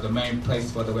the main place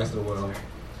for the rest of the world.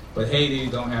 But Haiti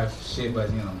don't have shit, but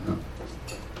you know.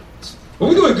 But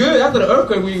we're doing good. After the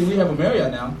earthquake, we have a Marriott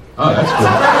now. Oh, that's cool.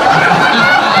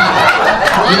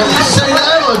 Why did you say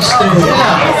that on stage?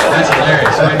 Yeah, that's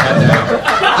hilarious. Write that down.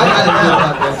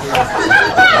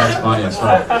 That's funny.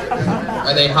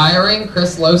 Are they hiring?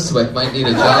 Chris Loswick might need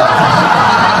a job.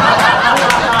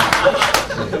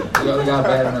 We only got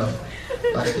bad enough.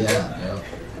 Fuck yeah.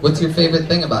 What's your favorite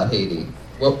thing about Haiti?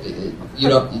 Well, do you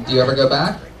ever go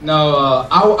back? No,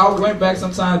 I went back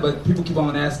sometimes, but people keep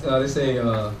on asking. They say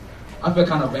I feel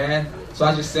kind of bad, so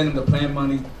I just send them the plane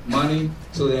money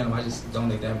to them. I just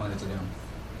donate that money to them.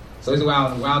 So it's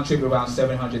round trip around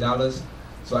 $700.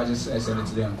 So I send it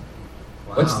to them.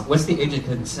 Wow. What's the age of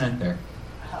consent there?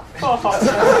 What?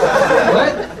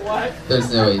 There's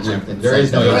no age of consent. There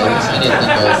is no age of consent.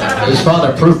 Anything goes in Haiti. His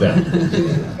father proved that.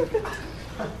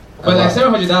 But like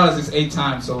 $700 is 8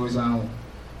 times, so it's around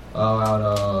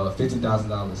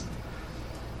 $15,000.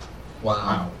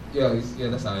 Wow. Yeah,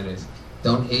 that's how it is.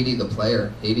 Don't Haiti the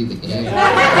player, Haiti the game.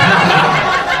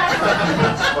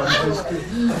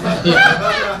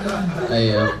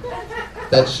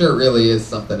 That shirt really is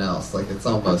something else. Like it's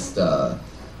almost. I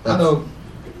know.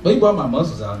 But he brought my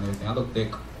muscles out and everything. I look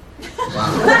thick.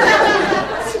 Wow.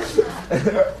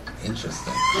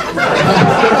 Interesting.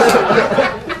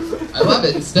 I love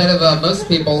it. Instead of most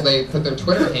people, they put their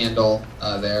Twitter handle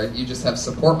there. You just have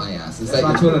support my ass. Is That's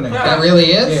that my Twitter name? That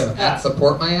really is? Yeah. At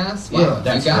support my ass? Wow. Yeah,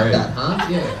 that's you got great. that, huh?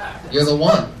 Yeah. You're the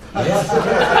one. I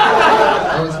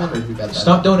always wondered who got that.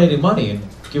 Stop donating money and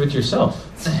give it to yourself.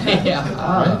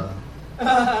 Yeah.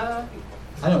 I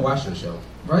didn't watch the show.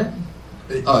 Right?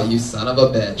 Oh, you son of a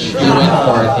bitch. You went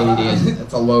for it, Haiti.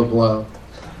 That's a low blow.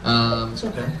 It's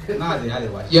okay. No, I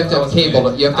didn't watch it. You have to have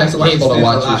cable. You have to have cable to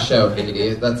watch your show,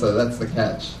 Haiti. That's the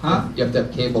catch. Huh? You have to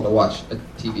have cable to watch a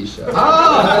TV show.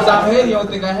 Oh, because I'm Haiti, you don't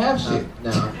think I have shit.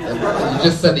 No, you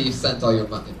just said that you sent all your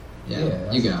money.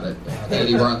 Yeah, you got it.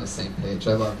 Haiti, we're on the same page.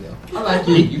 I love you. I like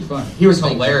you. You fun. He was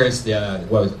hilarious. What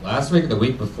was it, last week or the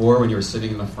week before when you were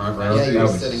sitting in the front row? Yeah, you That were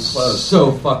was sitting close.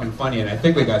 So fucking funny, and I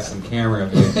think we got some camera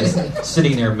of you just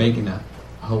sitting there making that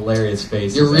hilarious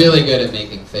face. You're really good at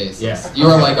making faces. Yeah. You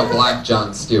are like a black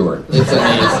Jon Stewart. It's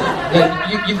amazing.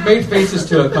 Yeah, you've made faces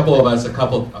to a couple of us a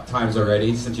couple of times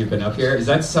already since you've been up here. Is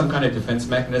that some kind of defense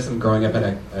mechanism growing up at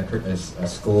a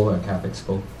school, a Catholic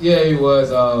school? Yeah, it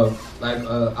was.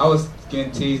 I was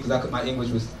getting teased because my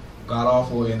English was god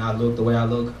awful and I looked the way I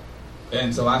look,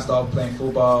 and so I started playing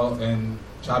football and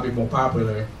trying to be more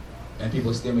popular, and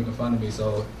people still making fun of me.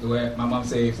 So the way my mom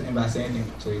said, if anybody say anything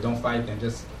to you, don't fight them.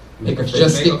 Just make a face.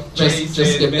 Just make a get face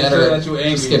just and get make better. sure that you're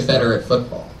angry Just get and stuff. better at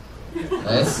football.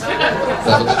 Right? Is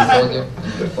that what she told you?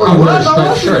 I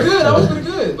was pretty good. I was pretty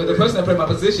good. But the person that played my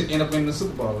position ended up winning the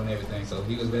Super Bowl and everything, so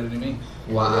he was better than me.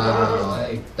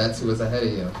 Wow. That's who was ahead of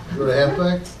you. You were a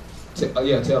halfback?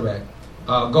 Yeah, tailback.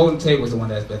 Golden Tate was the one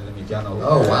that's better than me, if y'all know who.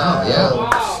 Oh, wow. Yeah,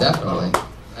 definitely.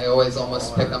 I always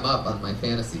almost pick them up on my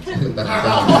fantasy team, but I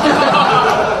don't.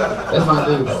 That's my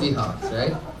dude, Seahawks,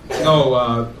 right?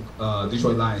 No,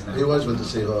 Detroit Lions now. He was with the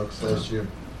Seahawks last year.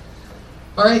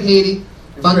 All right, Haiti.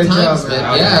 Fun Great times, job, man.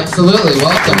 man. Yeah, absolutely.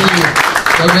 Welcome. So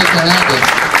great to have you.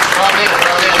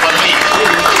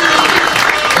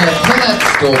 Pull that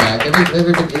stool back.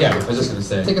 Everybody, Yeah, I was just going to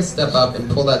say. Take a step up and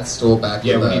pull that stool back.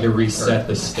 Yeah, to we the- need to reset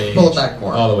the stage. Pull it back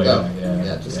more. All the way Go. back,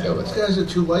 yeah. Just Yeah. go with These it. guys are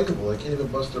too likable. They can't even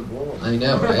bust their balls. I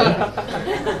know, right?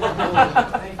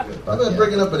 Why am I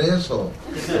bringing up an asshole?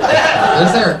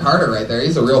 There's Eric Carter right there.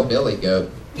 He's a real Billy goat.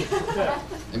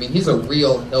 I mean, he's a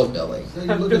real hillbilly. Are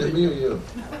you looking at me or you?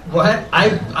 What? I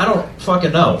don't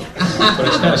fucking know, but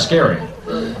it's kind of scary.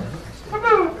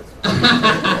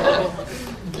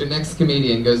 Your next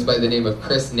comedian goes by the name of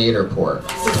Chris Naderport.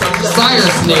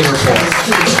 Cyrus Naderport.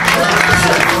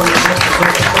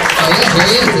 Oh yeah, here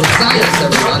he is. It's Cyrus,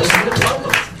 everybody.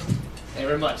 Thank you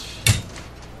very much.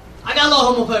 I got a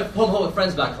lot of homophobic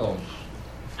friends back home,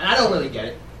 and I don't really get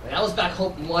it. Like, I was back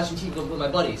home watching TV with my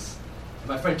buddies, and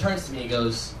my friend turns to me and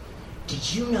goes,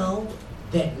 "Did you know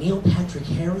that Neil Patrick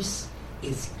Harris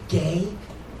is gay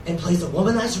and plays a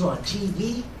womanizer on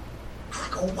TV?" I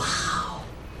go, wow,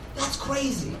 that's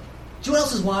crazy. Do you know what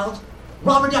else is wild?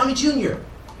 Robert Downey Jr.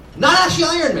 Not actually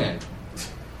Iron Man.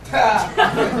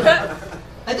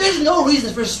 And there's no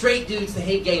reason for straight dudes to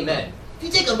hate gay men. If you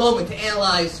take a moment to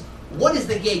analyze what is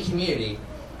the gay community,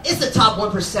 it's the top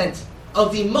 1%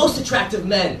 of the most attractive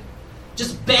men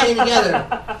just banding together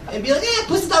and be like,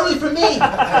 pussy's not really for me.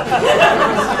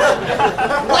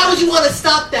 Why would you want to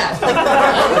stop that? Like,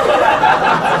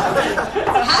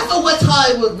 half of West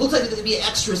Hollywood looks like they're going to be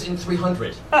extras in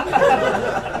 300.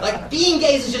 Like, being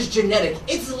gay is just genetic.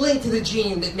 It's linked to the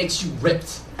gene that makes you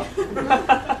ripped.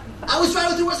 I was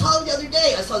driving through West Hollywood the other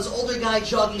day. I saw this older guy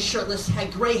jogging shirtless,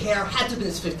 had gray hair, had to be in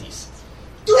his 50s.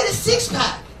 Dude had a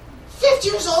six-pack. 50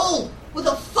 years old with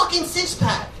a fucking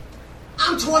six-pack.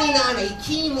 I'm 29, I eat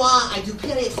quinoa, I do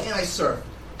pilates, and I surf.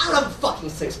 I don't have a fucking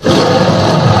six-pack.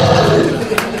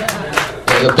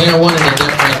 Yeah, the bear wanted a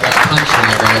different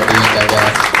punchline right at the end, I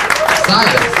guess.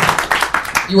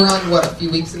 Cyrus, you were on, what, a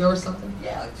few weeks ago or something?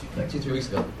 Yeah, like 2-3 weeks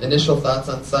ago. Initial thoughts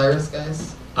on Cyrus,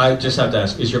 guys? I just have to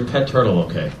ask, is your pet turtle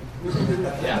okay?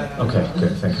 Yeah. Okay,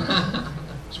 good, thank you. I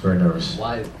was very nervous.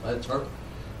 Why the turtle?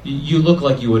 You look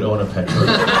like you would own a pet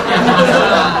turtle.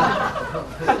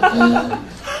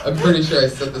 I'm pretty sure I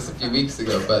said this a few weeks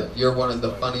ago, but you're one of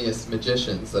the funniest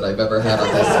magicians that I've ever had on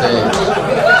this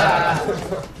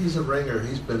stage. He's a ringer.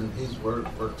 He's worked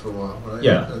for a while, right?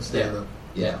 Yeah. That's stand-up.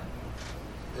 Yeah.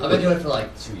 I've been doing it for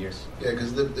like 2 years. Yeah,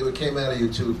 because it came out of you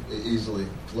too easily.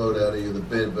 Flowed out of you the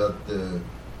bit about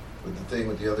with the thing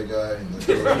with the other guy. And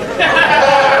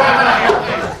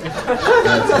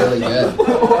That's really good.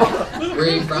 Where are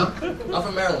you from? I'm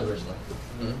from Maryland originally.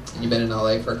 Mm-hmm. And you've been in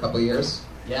LA for a couple years?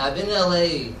 Yeah, I've been in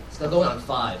LA, it's now going on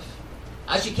 5.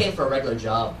 I actually came for a regular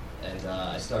job, and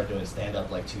I started doing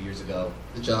stand-up like 2 years ago.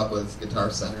 The job was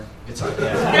Guitar Center. Guitar,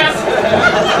 yeah.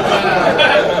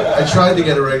 I tried to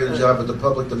get a regular job, but the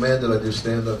public demanded I do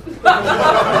stand-up.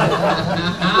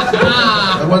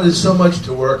 I wanted so much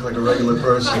to work like a regular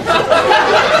person.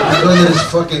 Because of this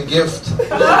fucking gift.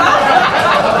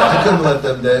 I couldn't let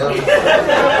them down.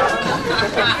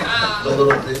 The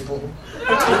little people.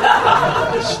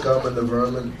 The scum and the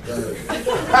vermin.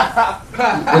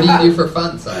 What do you do for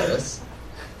fun, Cyrus?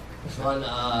 For fun,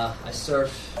 I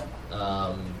surf,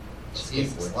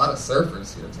 Jesus, a lot of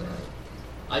surfers here tonight.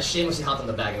 I shamelessly hopped on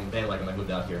the bandwagon when I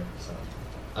moved out here. So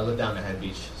I live down Manhattan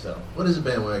Beach. So What is a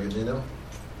bandwagon, do you know?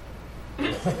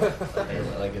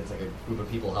 like it's like a group of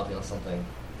people hopping on something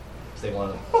because they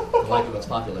want to like what's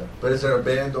popular. But is there a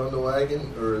band on the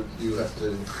wagon, or do you have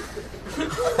to?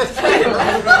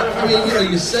 I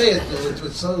mean, you say it,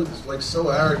 it's so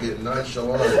arrogant and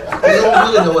nonchalant. You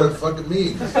don't really know what it fucking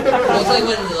means. Well, it's like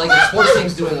when the sports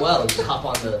team's doing well, you just hop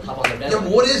on the bandwagon. Yeah, but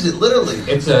what is it, literally?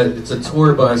 It's a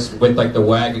tour bus with like the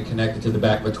wagon connected to the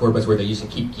back of a tour bus where they used to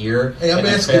keep gear. Hey, I'm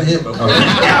asking him.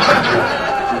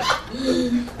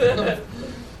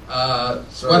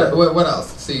 What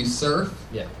else? So you surf?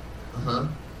 Yeah. Uh-huh.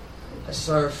 I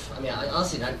surf. I mean,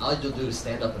 honestly, all I do is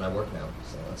stand up and I work now.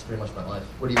 So that's pretty much my life.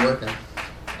 What are you working?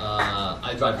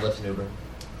 I drive Lyft and Uber.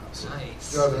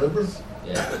 Nice. Drive an Uber?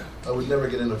 Yeah. I would never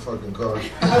get in a fucking car.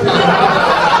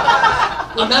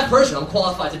 I'm that person. I'm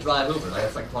qualified to drive Uber. Like,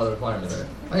 that's like part of the requirement.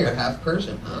 Oh, you're half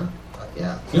Persian, huh?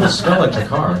 Yeah. You don't smell like your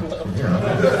car. Here.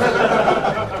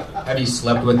 Have you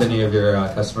slept with any of your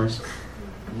customers?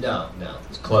 No.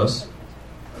 It's close.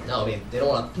 No, I mean, people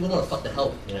want to fuck the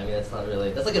help. You know what I mean? That's not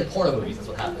really. That's like in porno movies. That's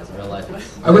what happens in real life.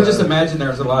 I would just imagine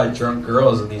there's a lot of drunk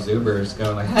girls in these Ubers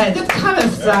going like, "Hey, just come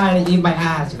inside and eat my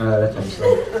ass." You know that kind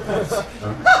of stuff.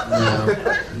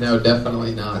 No,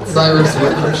 definitely not.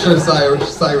 I'm sure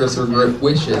Cyrus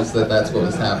wishes that that's what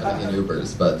was happening in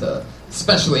Ubers, but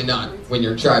especially not when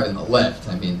you're driving the Lyft.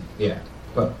 I mean, yeah.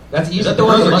 But that's easy. Is that the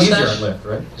one with the Easier mustache? on Lyft,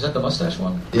 right? Is that the mustache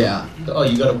one? Yeah. Oh,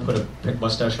 you got to put a pink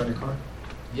mustache on your car?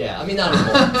 Yeah, I mean, not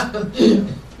anymore.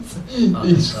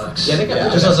 Yeah, they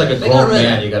got just as like a grown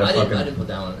man, you got to fucking. I didn't put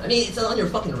that one. I mean, it's on your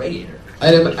fucking radiator.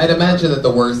 I'd imagine that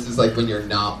the worst is like when you're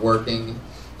not working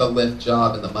the Lyft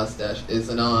job and the mustache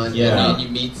isn't on. Yeah. And you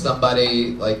meet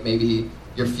somebody, like maybe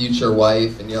your future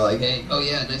wife, and you're like, hey, oh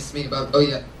yeah, nice to meet you. Oh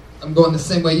yeah, I'm going the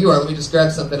same way you are. Let me just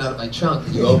grab something out of my trunk.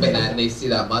 And you open that, and they see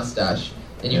that mustache,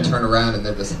 and you turn around, and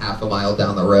they're just half a mile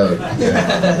down the road.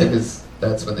 Because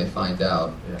that's when they find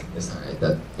out. Yeah. All right,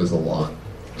 that was a long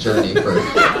journey for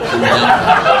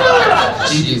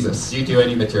Jesus. Do you do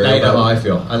any material? Now you know how I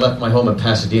feel. I left my home in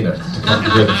Pasadena to come to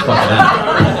this fucking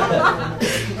app.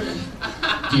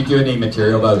 Do you do any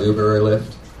material about Uber or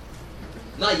Lyft?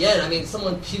 Not yet. I mean,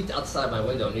 someone puked outside my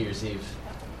window New Year's Eve.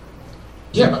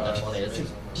 Yeah. Not that funny.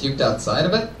 Puked outside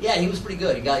of it? Yeah, he was pretty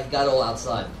good. He got it all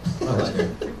outside. Oh, that's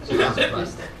good. I'm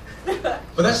surprised.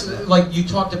 But that's like you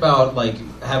talked about, like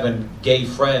having gay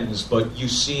friends, but you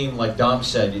seem like Dom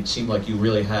said, it seemed like you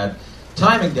really had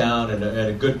timing down and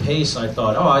a good pace. I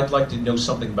thought, oh, I'd like to know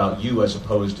something about you as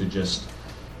opposed to just,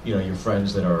 you know, your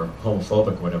friends that are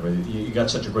homophobic or whatever. You got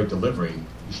such a great delivery.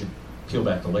 You should peel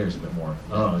back the layers a bit more.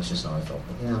 I don't know. It's just how I felt.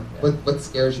 Yeah. What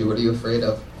scares you? What are you afraid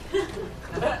of?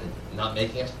 Not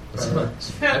making it.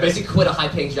 I basically quit a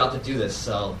high-paying job to do this,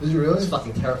 so Did you really? it's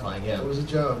fucking terrifying. Yeah. What was the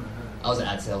job? I was in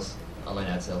ad sales, online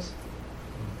ad sales.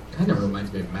 Kind of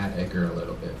reminds me of Matt Edgar a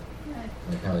little bit,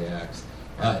 like how he acts.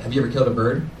 Have you ever killed a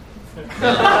bird?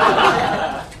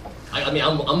 I mean,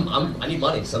 I need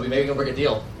money, so we maybe can work a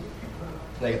deal.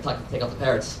 They can take out the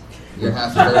parrots. You're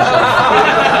half Persian.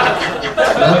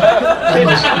 That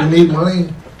must, you need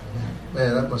money?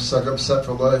 Man, that must suck. I'm set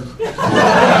for life.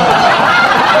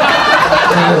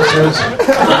 Man, seriously.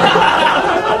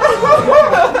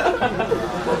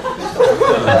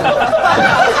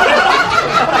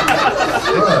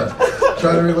 What?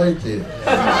 Try to relate to you.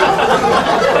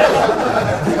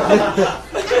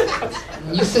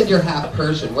 You said you're half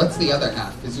Persian. What's the other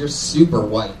half? Because you're super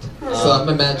white. So I'm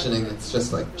imagining it's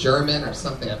just like German or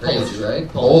something crazy, Polish. right?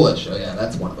 Polish. Oh yeah,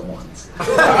 that's one of the ones.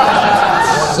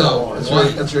 So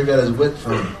That's where he got his wit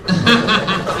from. He's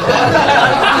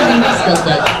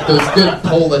got those good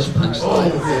Polish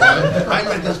punchlines. I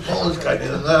met this Polish guy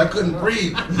the other night. I couldn't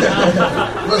breathe.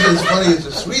 It wasn't as funny as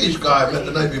the Swedish guy I met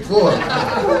the night before.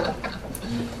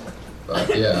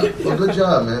 But yeah. Well, good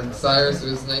job, man. Cyrus,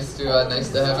 it was nice to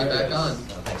have you back on.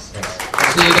 Thanks. See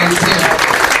you again soon.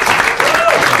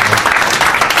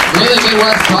 Really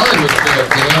Midwest Hollywood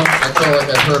jokes, you know? I feel like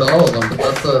I've heard all of them, but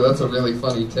that's a really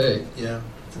funny take. Yeah.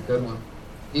 It's a good one.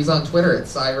 He's on Twitter at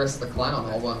Cyrus the Clown,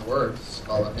 all one word. Just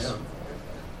follow him.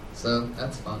 So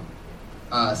that's fun.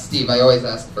 Steve, I always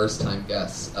ask first-time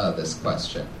guests this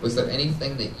question. Was there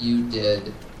anything that you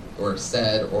did or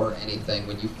said or anything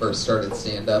when you first started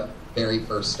stand-up, very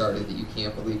first started, that you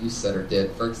can't believe you said or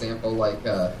did? For example, like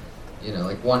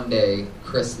one day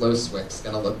Chris Loswick's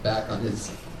gonna look back on his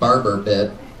barber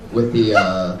bit with the,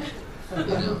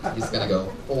 he's gonna go,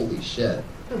 holy shit,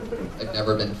 I've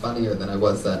never been funnier than I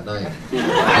was that night.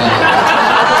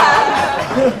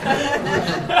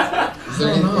 Is there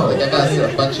anything, like I've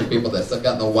asked a bunch of people this. I've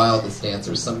gotten the wildest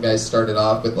answers. Some guys started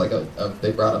off with like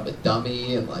they brought up a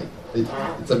dummy, and like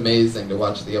it's amazing to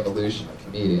watch the evolution of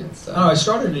comedians. So. I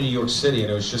started in New York City,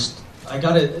 and it was just, I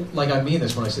got it, like I mean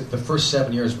this when I said the first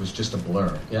 7 years was just a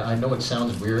blur. Yeah, I know it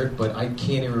sounds weird, but I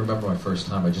can't even remember my first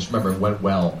time. I just remember it went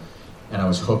well, and I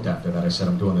was hooked after that. I said,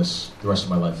 I'm doing this the rest of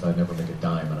my life. I'd never make a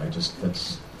dime, and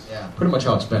that's pretty much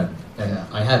how it's been. And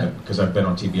I haven't, because I've been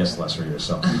on TBS the last 3 years,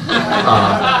 so.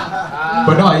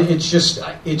 But no,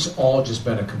 it's all just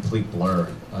been a complete blur.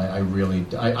 I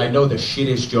know the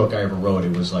shittiest joke I ever wrote,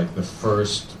 it was like the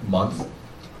first month,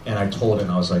 and I told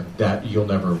him, I was like, that you'll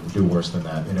never do worse than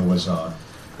that. And it was, I'm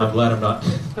glad I'm not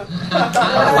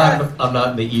I'm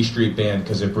not in the E Street Band,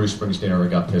 because if Bruce Springsteen ever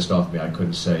got pissed off at me, I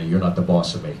couldn't say, you're not the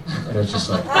boss of me. And it was just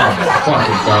like, oh my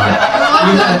fucking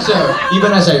God.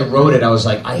 Even as I wrote it, I was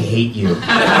like, I hate you.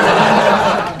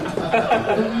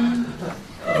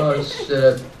 Oh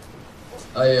shit.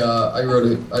 I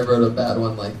wrote a bad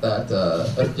one like that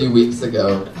a few weeks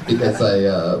ago, because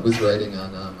I was writing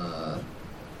on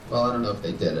well, I don't know if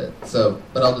they did it,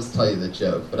 but I'll just tell you the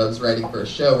joke. But I was writing for a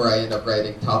show where I end up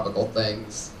writing topical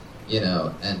things,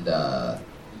 and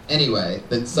anyway,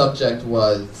 the subject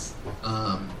was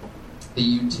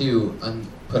the U2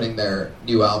 putting their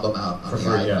new album out on the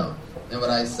iPhone. Yeah. And what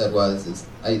I said was,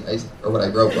 what I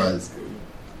wrote was,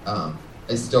 I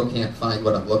still can't find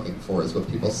what I'm looking for, is what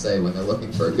people say when they're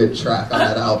looking for a good track on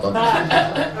that album.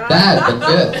 Bad, but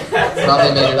good.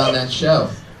 Probably made it on that show.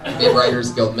 Made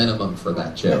Writers Guild minimum for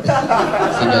that joke. So you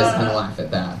guys can laugh at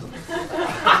that.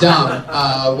 Dom,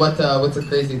 what's a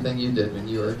crazy thing you did when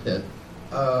you were a kid?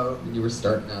 When you were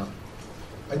starting out?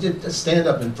 I did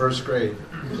stand-up in first grade.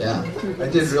 Yeah. I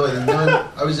did really.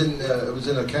 I was in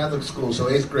a Catholic school, so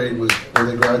 8th grade was where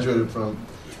they graduated from.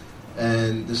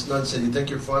 And this nun said, you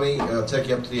think you're funny? I'll take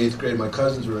you up to the 8th grade. My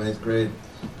cousins were in 8th grade.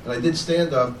 And I did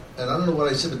stand-up, and I don't know what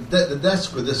I said, but the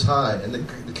desks were this high, and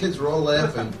the kids were all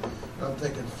laughing. And I'm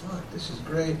thinking, fuck, this is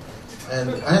great.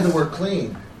 And I had to work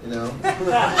clean, And I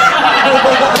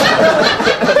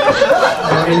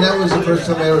mean, that was the first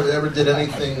time I ever did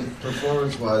anything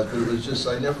performance-wise, but it was just,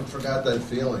 I never forgot that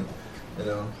feeling,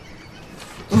 So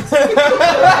it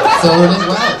went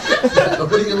well.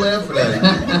 What are you laughing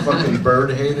at? You fucking bird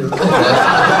hater. So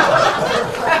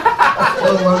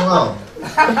it went well.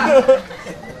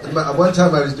 One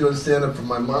time I was doing stand-up for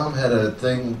my mom had a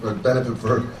thing, a benefit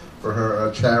for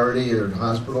her charity or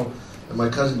hospital, and my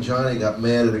cousin Johnny got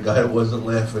mad at a guy that wasn't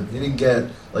laughing. He didn't get,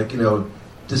 like,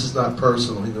 this is not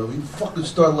personal. He goes, you fucking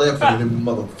start laughing at him,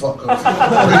 motherfucker.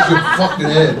 Break your fucking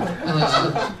head.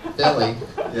 Philly.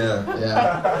 Yeah.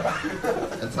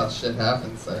 That's how shit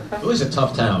happens there. Philly's a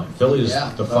tough town. Philly is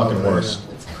the fucking worst.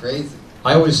 It's crazy.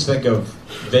 I always think of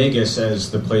Vegas as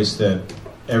the place that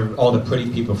all the pretty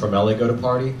people from LA go to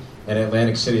party, and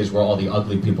Atlantic City is where all the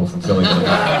ugly people from Philly go to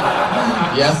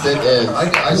party. Yes, it is.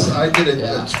 I did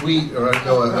a tweet, or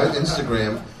an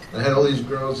Instagram, and I had all these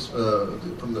girls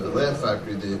from the Laugh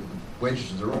Factory, the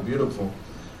waitresses, they're all beautiful.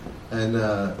 And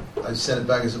I sent it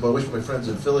back and said, well, I wish my friends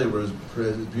in Philly were as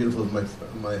beautiful as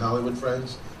my Hollywood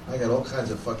friends. I got all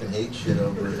kinds of fucking hate shit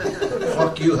over it.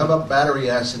 Fuck you. How about battery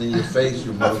acid in your face,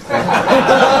 you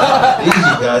motherfucker?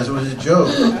 Easy, guys. It was a joke.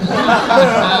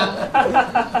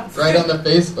 Right on the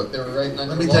Facebook. They were right on.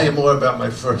 Let me tell you more about my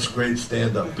first grade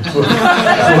stand-up before we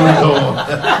go on.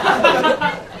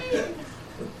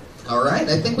 All right.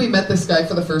 I think we met this guy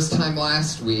for the first time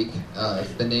last week.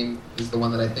 The name is the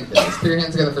one that I think it is. Put your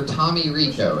hands together for Tommy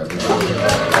Rico, everybody.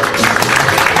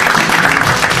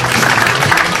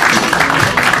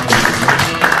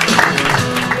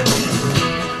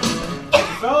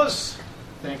 Fellas,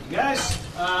 thank you guys.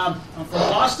 I'm from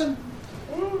Boston.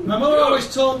 My mother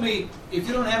always told me, if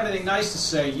you don't have anything nice to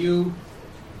say, you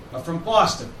are from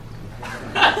Boston.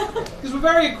 Because we're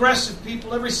very aggressive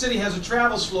people. Every city has a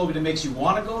travel slogan that makes you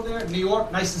want to go there. New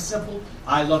York, nice and simple.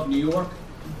 I love New York.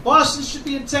 Boston should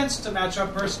be intense to match our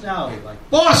personality. Like,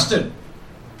 Boston!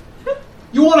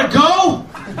 You want to go?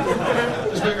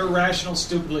 Because we're irrational,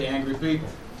 stupidly angry people.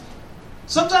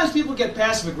 Sometimes people get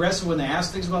passive-aggressive when they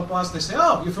ask things about Boston. They say,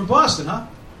 oh, you're from Boston, huh?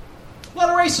 A lot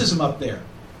of racism up there.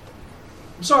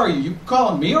 I'm sorry, you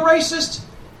calling me a racist?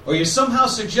 Or you somehow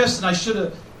suggesting I should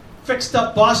have fixed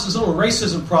up Boston's little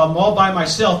racism problem all by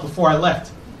myself before I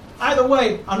left? Either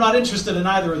way, I'm not interested in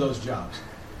either of those jobs.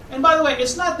 And by the way,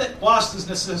 it's not that Boston's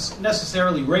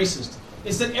necessarily racist.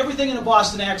 It's that everything in a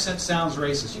Boston accent sounds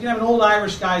racist. You can have an old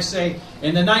Irish guy say,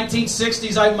 in the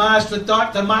 1960s I marched with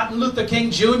Dr. Martin Luther King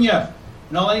Jr.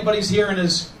 And all anybody's hearing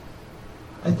is,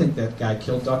 I think that guy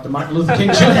killed Dr. Martin Luther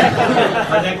King Jr. All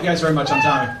right, thank you guys very much. I'm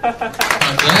Tommy.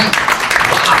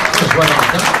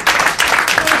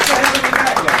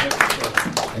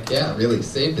 Yeah, really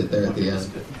saved it there at the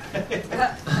end.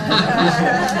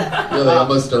 Really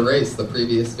almost erased the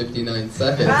previous 59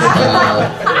 seconds.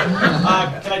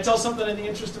 Can I tell something in the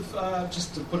interest of,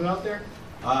 just to put it out there?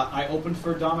 I opened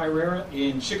for Dom Irrera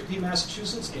in Chicopee,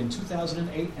 Massachusetts in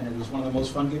 2008, and it was one of the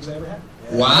most fun gigs I ever had.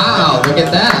 Wow, look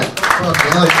at that. Fuck,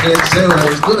 well, I can't say what I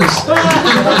was going to say.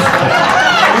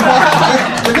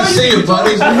 Good to see you,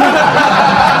 buddy.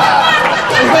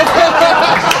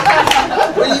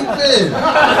 Where you been?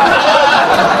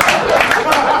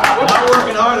 Not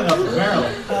working hard enough,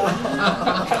 apparently.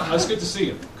 It's good to see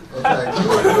you. Okay. You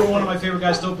were one of my favorite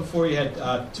guys to open for. You had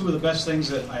two of the best things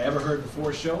that I ever heard before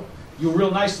a show. You were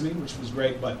real nice to me, which was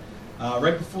great, but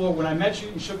right before, when I met you,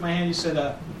 you shook my hand, you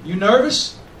said, you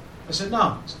nervous? I said,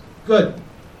 no. Said, good.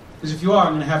 Because if you are,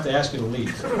 I'm going to have to ask you to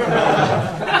leave.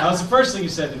 That was the first thing you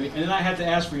said to me, and then I had to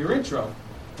ask for your intro.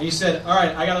 And you said, all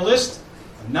right, I got a list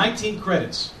of 19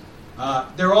 credits.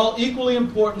 They're all equally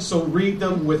important, so read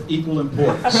them with equal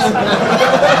importance.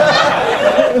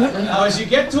 Now, as you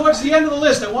get towards the end of the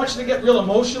list, I want you to get real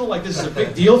emotional, like this is a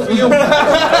big deal for you. Towards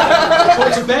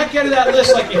the back end of that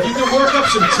list, like if you can work up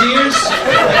some tears,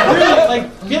 really, like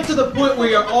get to the point where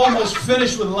you're almost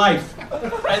finished with life,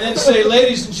 and then say,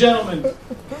 ladies and gentlemen,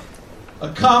 a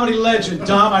comedy legend,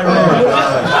 Dom Irrera.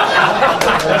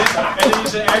 And then you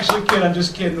say, actually, kid, I'm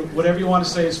just kidding. Whatever you want to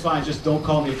say is fine. Just don't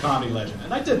call me a comedy legend.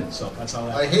 And I didn't, so that's how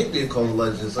that I hate being called a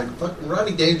legend. It's like fucking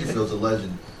Rodney Dangerfield's a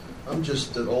legend. I'm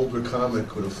just an older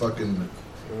comic with a fucking...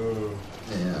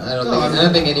 Yeah, I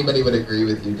don't think anybody would agree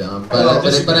with you, Dom. But I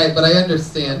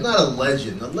understand. I'm not a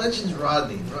legend. A legend's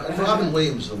Rodney. Robin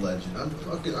Williams is a legend.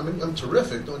 I'm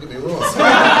terrific. Don't get me wrong. That's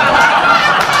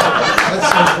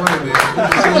so funny, man.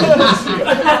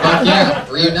 Yeah,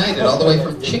 reunited all the way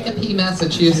from Chicopee,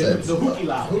 Massachusetts. The Hookie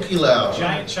Lao. Hookie Lao.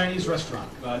 Giant Chinese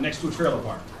restaurant next to a trailer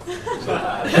park.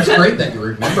 That's great that you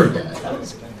remembered that.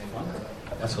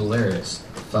 That's hilarious.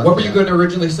 What were you going to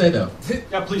originally say, though?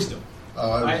 Yeah, please do.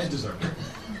 I deserve it.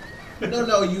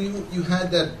 No, you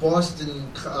had that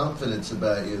Boston confidence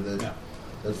about you that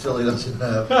Philly doesn't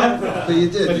have. But you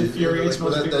did. That infuriates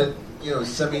most people. That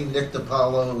semi-Nick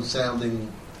DiPaolo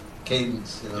sounding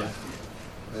cadence, Yeah.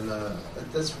 And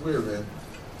that's weird, man.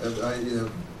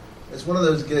 It's one of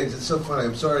those gigs. It's so funny.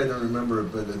 I'm sorry I don't remember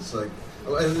it, but it's like.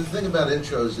 And the thing about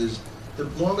intros is, the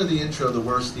longer the intro, the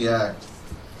worse the act.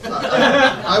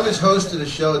 I was hosting a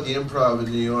show at the Improv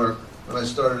in New York when I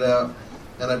started out,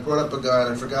 and I brought up a guy,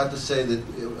 and I forgot to say that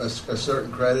a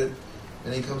certain credit,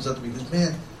 and he comes up to me and goes,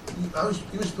 man,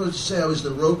 you were supposed to say I was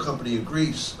the road company of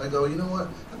Grease. I go, you know what?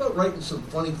 How about writing some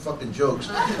funny fucking jokes?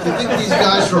 You think these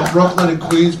guys from Brooklyn and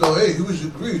Queens go, hey, who was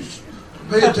in Grease?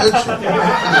 Pay attention.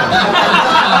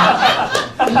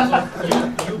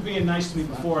 You being nice to me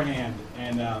beforehand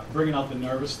and bringing out the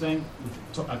nervous thing,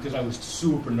 because I was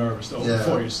super nervous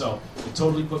before you, so it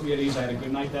totally put me at ease. I had a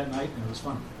good night that night, and it was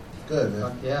fun. Good,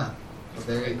 man. Yeah. Well,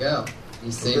 there you go.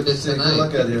 You saved Good it to see you. tonight. Good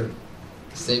luck out here.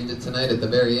 Saved it tonight at the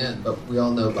very end, but we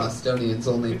all know Bostonians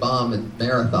only bomb in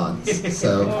marathons,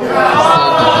 so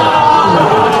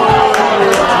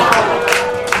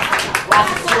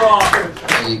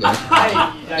there you go.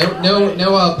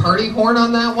 No party horn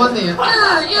on that one. I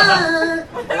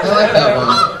like that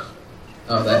one.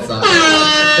 Oh, that's not it.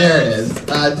 There it is.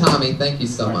 Tommy, thank you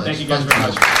so much. Thank you guys very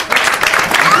much.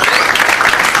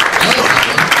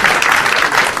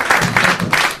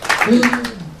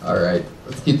 All right,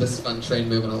 let's keep this fun train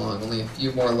moving along. Only a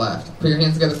few more left. Put your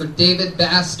hands together for David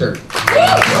Bastard. David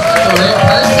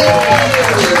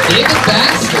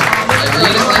Bastard. I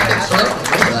read it like it's written.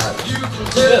 Look at that.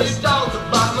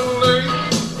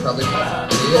 Probably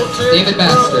David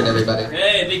Bastard, everybody.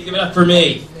 Hey, big give it up for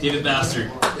me, David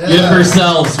Bastard. Give it for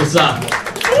yourselves. What's up?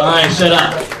 All right, shut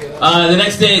up. The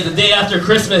next day, the day after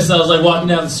Christmas, I was like walking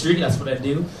down the street. That's what I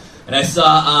do. And I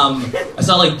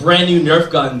saw like brand new Nerf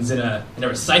guns in a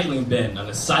recycling bin on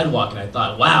the sidewalk, and I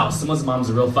thought, wow, someone's mom's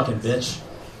a real fucking bitch.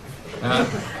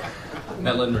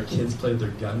 Not letting their kids play with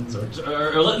their guns, or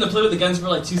letting them play with the guns for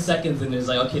like 2 seconds, and it's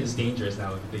like, okay, it's dangerous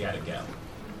now. They gotta go.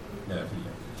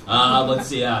 Let's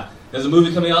see. There's a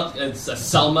movie coming out. It's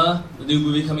Selma, the new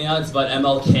movie coming out. It's about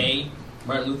MLK,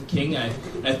 Martin Luther King. I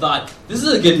thought this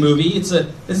is a good movie. This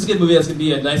is a good movie that's gonna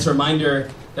be a nice reminder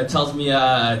that tells me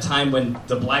a time when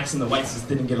the blacks and the whites just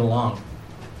didn't get along.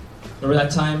 Remember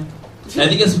that time? And I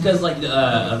think it's because like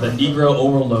of the Negro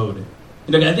overload.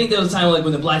 You know, I think there was a time like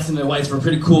when the blacks and the whites were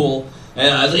pretty cool,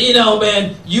 and I was like, you know,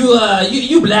 man, you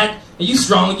black and you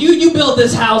strong, you built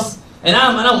this house, and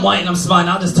I'm white and I'm smart, and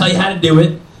I'll just tell you how to do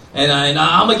it, and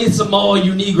I'm gonna get some more of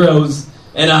you Negroes,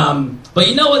 and but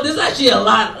you know what? There's actually a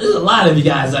lot of you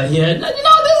guys out here. You know, there's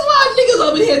a lot of niggas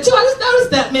over here too. I just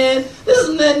noticed that, man. This is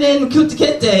a man named Kunta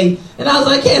Kinte, and I was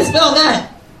like, I can't spell that.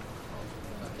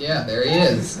 Yeah, there he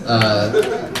is. Man,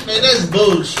 that's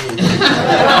bullshit.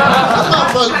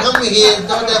 Motherfucker, come here,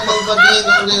 throw that motherfucker in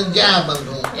on the job.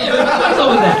 Yeah, what's up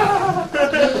with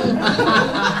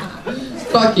that?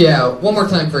 Fuck yeah. One more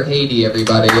time for Haiti,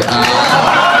 everybody.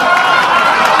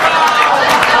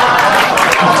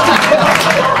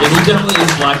 Yeah, he definitely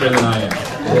is blacker than I am.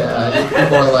 Yeah,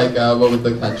 it's more like, what would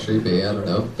the country be? I don't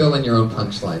know. Fill in your own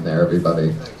punchline there,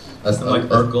 everybody. That's like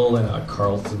Urkel and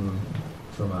Carlton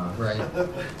from... Right.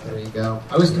 There you go.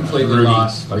 I was completely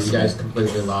lost. Were you guys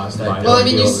completely lost? Well, I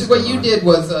mean, what you did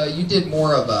was you did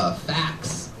more of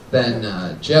facts than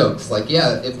jokes. Like,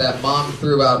 yeah, if that mom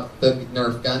threw out the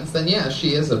Nerf guns, then yeah,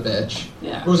 she is a bitch.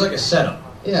 Yeah. It was like a setup.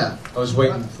 Yeah. I was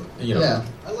waiting for, you know. Yeah.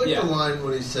 I like the line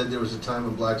when he said there was a time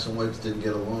when blacks and whites didn't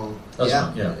get along.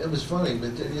 Yeah. It was funny,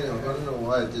 but you know, I don't know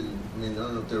why it didn't. I mean, I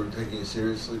don't know if they were taking it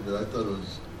seriously, but I thought it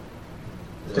was.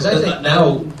 Because I think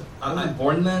now I'm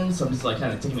born then, so I'm just like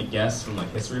kind of taking a guess from like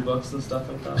history books and stuff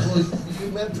like that. Well,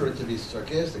 you meant for it to be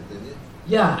sarcastic, didn't you?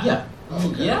 Yeah. Yeah. Oh,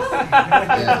 okay. Yeah.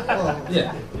 Yeah. Well,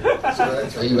 Yeah. so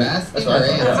that's Are you asking or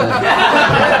answering?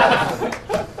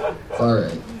 It's all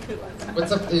right.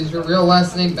 What's up? Is your real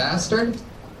last name Bastard?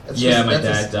 Yeah, my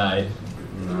dad died.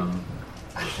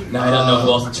 Now I don't know who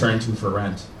else to turn to for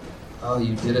rent. Oh,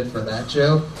 you did it for that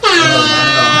joke?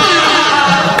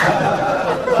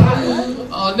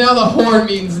 Oh, now the horn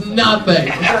means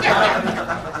nothing.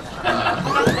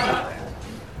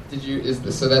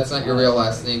 So that's not your real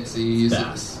last name, so you use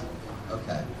Bass. it?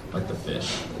 Okay. Like the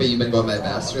fish. But you've been going by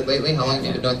Bastard lately? How long have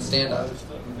you been doing stand-up?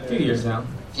 A few years now.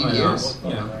 A few years? You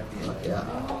know. Yeah.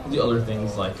 Do other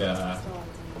things like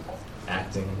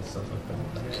acting and stuff like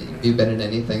that. Have you been in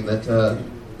anything that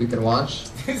we can watch?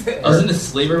 I was in a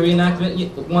slavery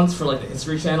reenactment once for like the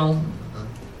History Channel.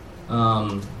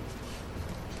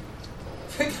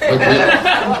 What'd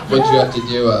you have to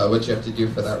do? What'd you have to do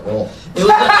for that role? It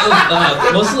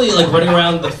was mostly like running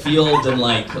around the field in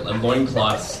like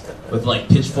loincloths with like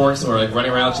pitchforks, or like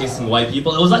running around chasing white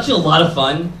people. It was actually a lot of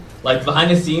fun. Like behind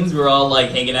the scenes, we were all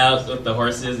like hanging out with the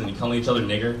horses and calling each other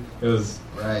nigger. It was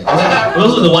right.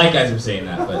 Those were the white guys who were saying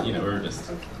that, but you know we were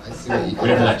just I see what you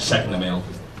waiting for that check in the mail.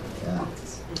 Yeah.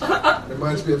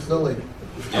 Reminds me of Philly.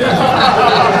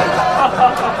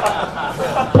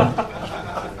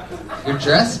 You're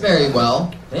dressed very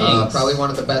well. Thank Thanks. Probably one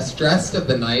of the best dressed of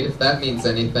the night, if that means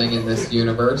anything in this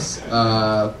universe.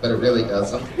 But it really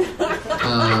doesn't.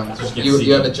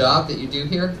 You have a job that you do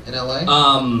here in LA?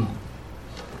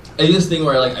 I do this thing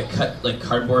where I cut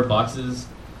cardboard boxes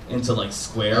into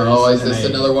squares. Oh, is this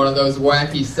another one of those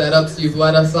wacky setups you've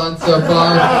led us on so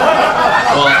far?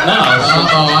 Well, no.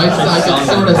 I can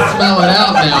sort of smell it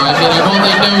out now. I mean, I've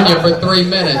only known you for 3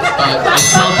 minutes, but I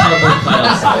sell cardboard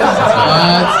cutouts.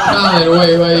 That's coming.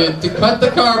 Wait. To cut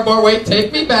the cardboard. Wait,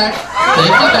 take me back.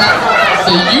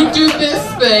 So you do this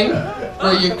thing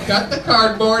where you cut the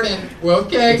cardboard and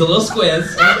okay. It's a little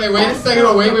squares. Okay, wait a second.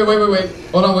 Oh, wait.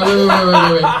 Hold on.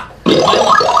 Wait.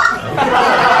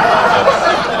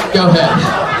 Go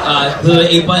ahead. The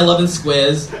 8x11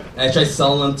 squares. And I try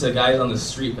selling them to guys on the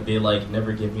street, but they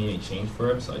never give me any change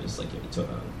for it, so I just give it to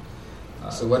them.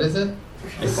 So what is it?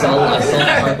 I sell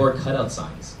cardboard cutout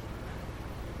signs.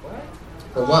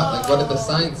 For what? What did the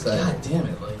sign say? God damn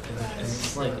it!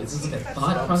 It's just a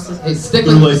thought process. Hey, stick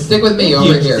with me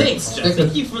over here. Thanks, Jeff.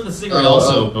 Thank you for the cigarette.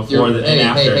 Also, before and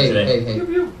after today. Hey!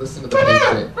 Listen to the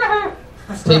Patriot.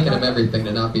 It's taking him everything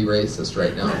to not be racist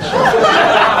right now.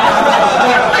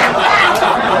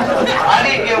 I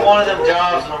didn't get one of them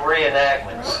jobs in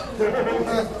reenactments.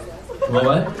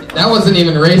 What? That wasn't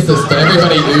even racist, but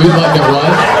everybody knew like it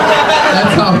was.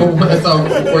 That's how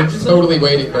we're totally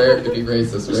waiting for Eric to be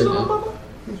racist right now.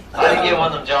 I didn't get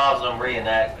one of them jobs in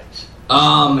reenactments.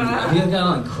 I think I got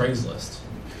on Craigslist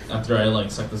after I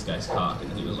sucked this guy's cock, and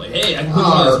then he was like, "Hey, I can put you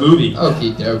on this movie."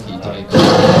 Okie dokie, Dave.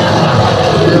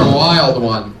 You're a wild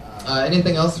one.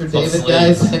 Anything else for David,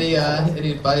 guys? Any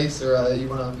advice or you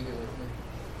want to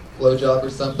blowjob or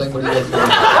something? What do you guys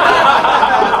want?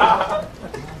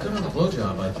 Good on the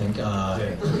blowjob, I think.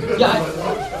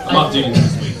 I'm off duty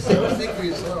this week. So. Think for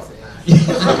yourself.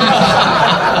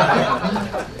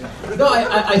 No,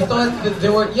 I thought that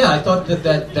there were. Yeah, I thought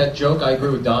that joke. I agree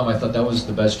with Dom. I thought that was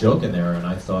the best joke in there, and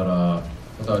I thought I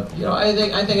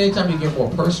think anytime you get more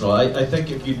personal, I think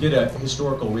if you did a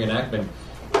historical reenactment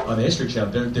on the History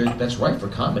Channel, that's right for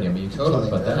comedy. I mean, you can Totally.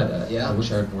 talk about that. Yeah. I wish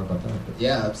I heard more about that. But.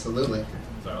 Yeah, absolutely.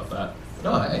 Sorry about that.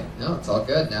 No, it's all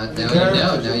good. Now you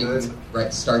know. Now you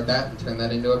can start that and turn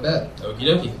that into a bit. Okie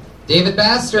dokie. David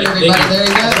Bastard, Thank everybody. you. There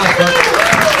you go.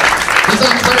 He's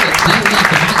on Twitter.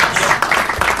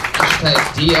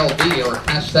 #DLB or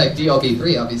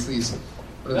 #DLB3. Obviously, he's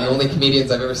one of the only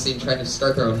comedians I've ever seen trying to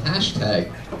start their own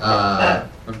hashtag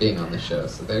from being on the show.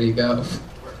 So there you go.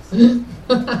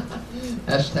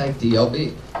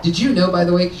 #DLB. Did you know, by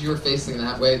the way, because you were facing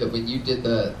that way, that when you did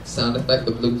the sound effect,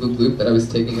 the bloop, bloop, bloop, that I was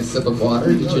taking a sip of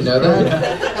water? Did you know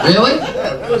that? Really?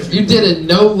 You did a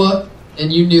no look,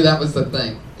 and you knew that was the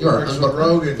thing. You are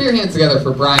unbelievable. Put your hands together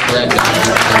for Brian Redman,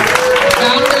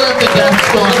 founder of the Death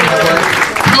Squad Network,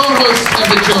 co-host of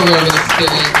the Joe Rogan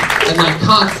Experience, and my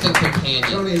constant companion.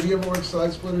 Tony, have you ever worked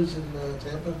Side Splitters in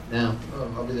Tampa? No. Oh,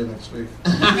 I'll be there next week.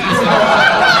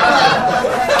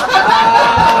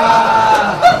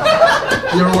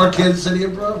 You ever work Kansas City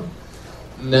Improv?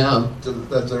 No.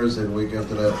 That Thursday, the week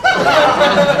after that.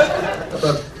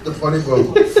 About the Funny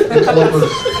Bone in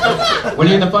Columbus. When are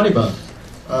you in the Funny Bone?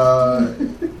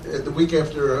 The week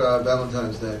after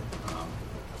Valentine's Day.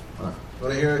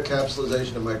 When I hear a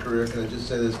capsulization of my career, can I just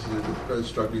say this because it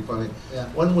struck me funny? Yeah.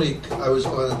 One week I was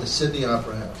on at the Sydney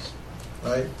Opera House,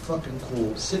 right? Fucking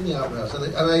cool. Sydney Opera House.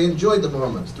 And I enjoyed the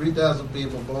moments. 3,000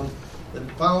 people, boom. The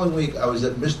following week I was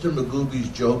at Mr. Magooby's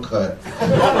Joke Hut in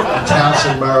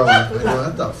Townsend, Maryland. I go,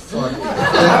 what the fuck?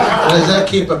 Does that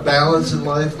keep a balance in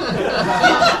life?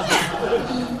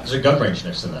 There's a gun range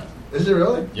next to that. Is it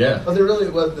really? Yeah. Oh, they really?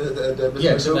 What, Mr.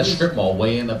 Yeah, it's in that Magooby's? strip mall,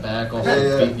 way in the back. Off Yeah, the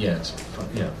yeah. feet. Yeah, it's fun.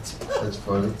 Yeah, That's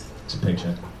funny. it's a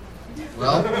paycheck.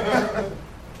 Well,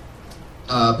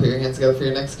 put your hands together for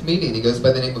your next comedian. He goes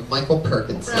by the name of Michael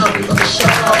Perkins.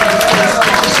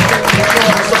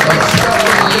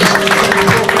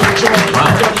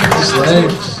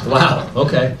 Wow.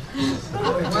 Okay.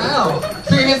 Wow.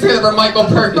 Put your hands together for Michael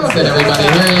Perkinson, everybody.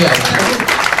 Here he is.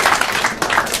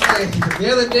 The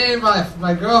other day,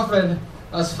 my girlfriend,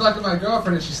 I was fucking my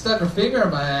girlfriend and she stuck her finger in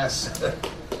my ass.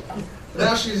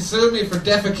 Now she sued me for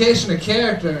defecation of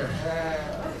character.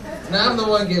 Now I'm the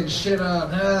one getting shit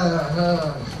on.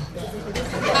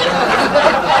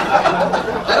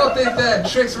 I don't think that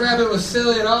Trix rabbit was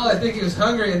silly at all. I think he was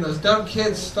hungry and those dumb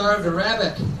kids starved a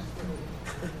rabbit.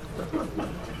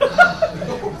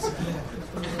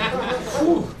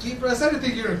 Whew, deep breaths. I didn't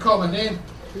think you were going to call my name,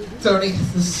 Tony.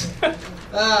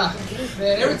 Man,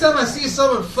 every time I see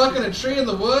someone fucking a tree in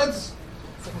the woods,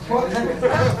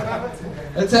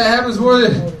 that happens more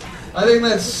than... I think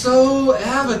that's so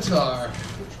Avatar.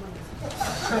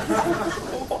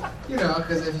 You know,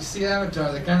 because if you see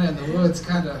Avatar, they're kind of in the woods,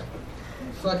 kind of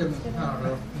fucking, I don't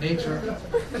know, nature.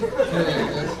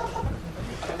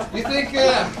 You think,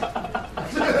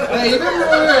 hey, you remember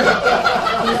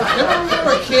when we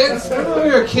were kids? Remember when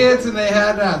we were kids and they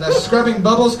had the Scrubbing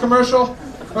Bubbles commercial?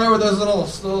 Right, where those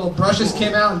little brushes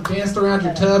came out and danced around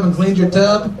your tub and cleaned your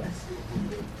tub?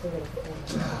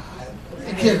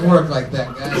 It can't work like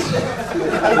that, guys.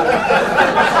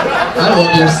 I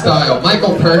love your style.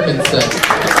 Michael Perkinson.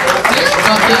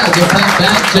 Fuck yeah, just have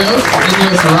bad jokes and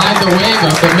just ride the wave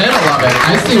of the middle of it.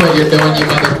 I see what you're doing, you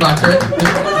motherfucker.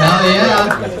 Hell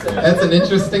yeah. That's an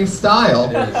interesting style.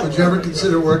 Would you ever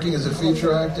consider working as a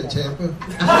feature act in Tampa?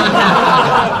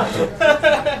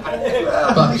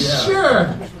 Fuck yeah.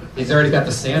 Sure. He's already got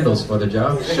the sandals for the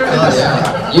job. Sure. Hell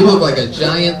yeah. You look like a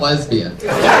giant lesbian.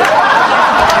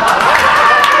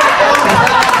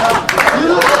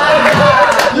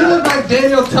 You look like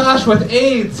Daniel Tosh with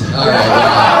AIDS. All right,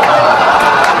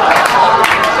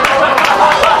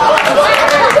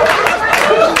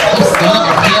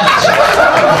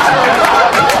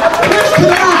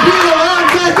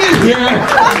 yeah.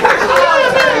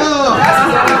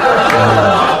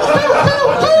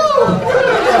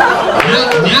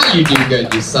 Now you do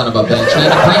good, you son of a bitch. I had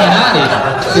to bring it out of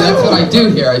you. See, that's what I do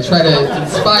here. I try to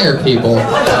inspire people.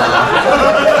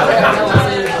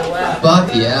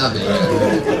 Fuck yeah,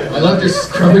 man. I love your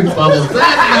Scrubbing Bubbles.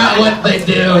 That's not what they do.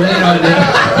 They don't do it.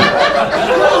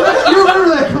 You remember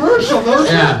that commercial, don't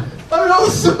you? Yeah. I mean, I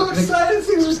was so excited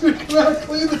things was going to come out and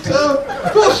clean the tub.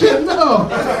 Bullshit, no.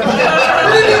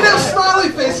 They didn't even have smiley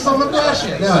faces on the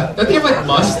brushes. Yeah, don't they have like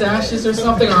mustaches or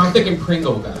something? Or I'm thinking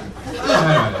Pringle guy. I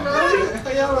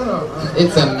don't know.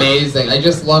 It's amazing. I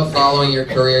just love following your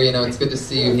career. You know, it's good to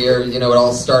see you here. You know, it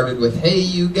all started with, hey,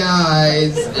 you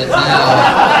guys. And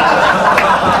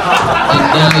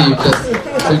now you just,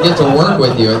 to get to work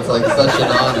with you, it's like such an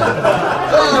honor.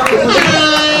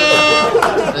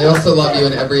 I also love you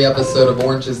in every episode of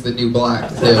Orange is the New Black,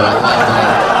 too. I love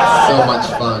it. So much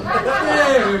fun.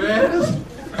 Hey, man.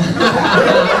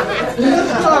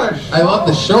 I love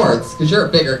the shorts, because you're a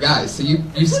bigger guy, so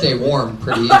you stay warm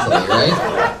pretty easily, right?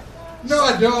 No,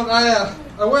 I don't. I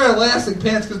wear elastic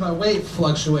pants because my weight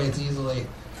fluctuates easily.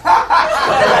 I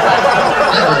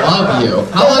love you.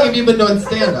 How long have you been doing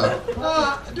stand-up?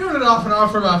 Doing it off and on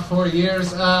for about 4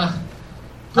 years. No,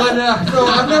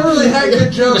 I've never really had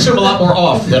good jokes. I'm a lot more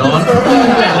off than on.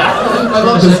 I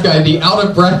love this guy, the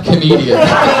out-of-breath comedian.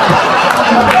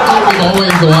 We've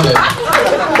always wanted.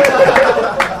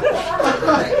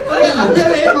 I've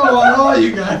got angle on all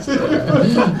you guys. I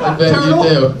bet you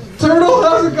do. Turtle,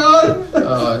 how's it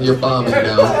going? You're bombing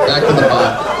now. Back to the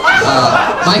bomb.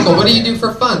 Michael, what do you do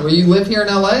for fun? Will you live here in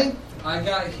LA? I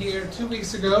got here 2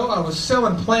 weeks ago. I was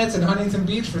selling plants in Huntington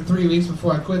Beach for 3 weeks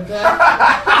before I quit that.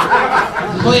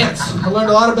 Plants. I learned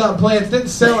a lot about plants. Didn't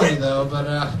sell any though,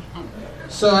 but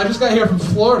so I just got here from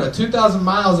Florida, 2,000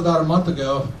 miles about a month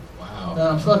ago. Wow.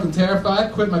 I'm fucking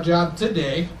terrified. Quit my job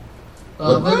today.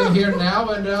 Living here now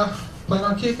and plan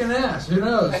on kicking ass. Who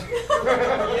knows?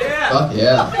 Fuck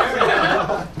yeah.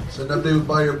 So nobody would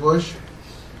buy your bush?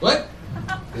 What?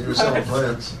 You were selling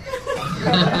plants.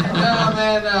 No,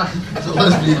 man. It's a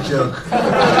lesbian joke. Do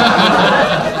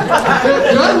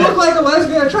I look like a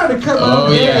lesbian? I tried to cut my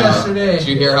own hair yesterday. Did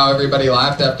you hear how everybody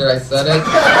laughed after I said it?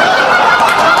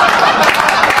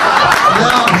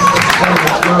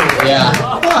 Yeah.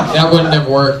 That wouldn't have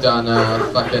worked on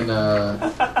fucking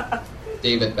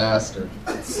David Bastard.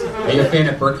 Are you a fan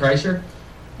of Bert Kreischer?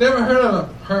 Never heard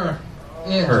of her.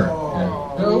 Yeah. Her.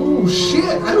 Oh,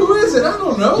 shit. Who is it? I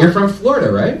don't know. You're from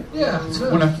Florida, right? Yeah. It's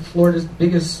one of Florida's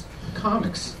biggest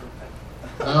comics.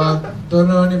 Don't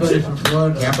know anybody from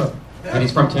Florida. Tampa. And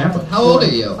he's from Tampa. How old are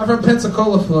you? I'm from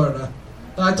Pensacola, Florida.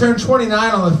 I turned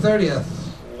 29 on the 30th.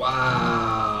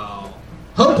 Wow.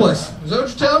 Hopeless. Is that what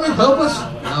you're telling me? Hopeless?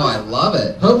 No, I love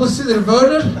it. Hopelessly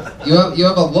devoted? You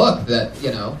have a look that,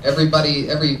 you know,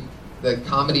 the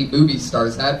comedy movie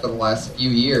stars had for the last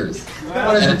few years.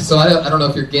 So I don't know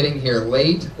if you're getting here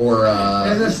late or...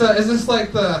 Is this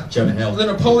like the Jonah Hill. The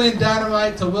Napoleon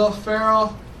Dynamite to Will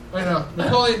Ferrell? Wait, no.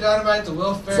 Napoleon Dynamite to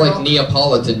Will Ferrell. It's like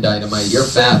Neapolitan Dynamite. You're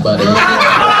fat, buddy.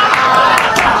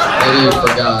 Maybe you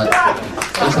forgot.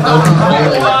 There's no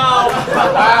Napoleon.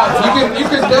 You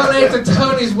can donate to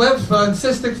Tony's Web Fund,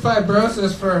 Cystic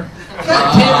Fibrosis for...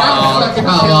 God damn,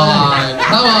 come on.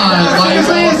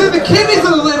 Is it the kidneys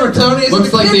or the liver, Tony?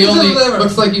 Looks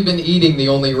like you've been eating the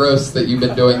only roast that you've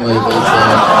been doing lately. So.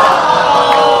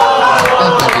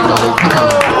 Fuck everybody, come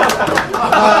on.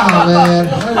 Oh man,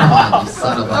 come on, you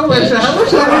son of a bitch. I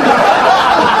wish I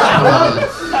Come on.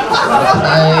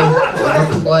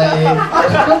 Play.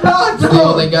 I'm not the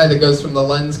only guy that goes from the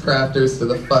Lens Crafters to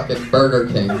the fucking Burger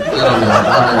King. I don't know.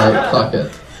 Alright, fuck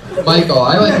it. Michael,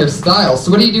 I like your style.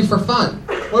 So what do you do for fun?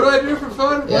 What do I do for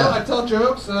fun? Yeah. Well, I tell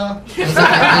jokes. I know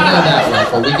that,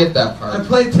 Michael. We get that part. I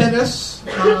play tennis.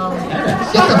 Get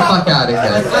the fuck out of here.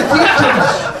 I teach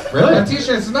tennis. Really? I teach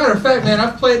tennis. As a matter of fact, man,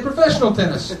 I've played professional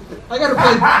tennis. I got to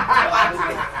play.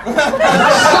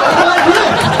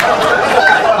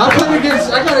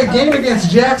 I got a game against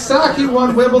Jack Sock. He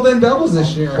won Wimbledon doubles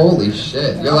this year. Holy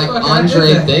shit. You're like Fuck, Andre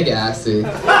I did Big Assy.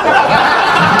 No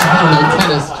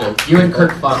tennis joke. You and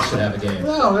Kirk Fox should have a game.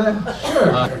 No, man,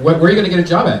 sure. Where are you going to get a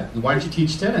job at? Why don't you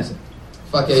teach tennis?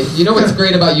 Fuck it. You know what's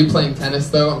great about you playing tennis,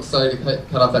 though? I'm sorry to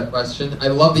cut off that question. I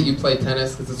love that you play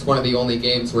tennis because it's one of the only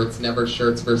games where it's never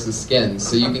shirts versus skins,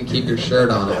 so you can keep your shirt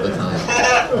on all the time.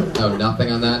 No,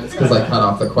 nothing on that? It's because I cut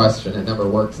off the question. It never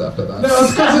works after that. No,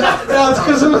 it's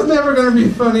because it was never going to be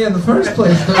funny in the first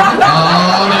place. Oh,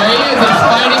 there he is. He's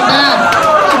fighting back.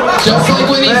 Just like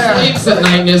when he sleeps at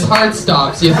night and his heart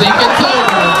stops. You think it's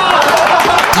over.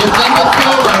 You think it's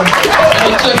over.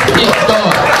 And it just keeps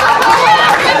going.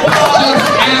 Just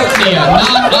apnea,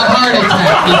 not a heart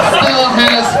attack. He still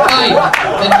has fight.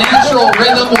 The natural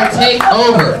rhythm will take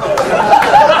over.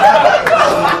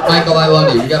 Michael, I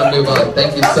love you. We gotta move on.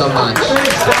 Thank you so much.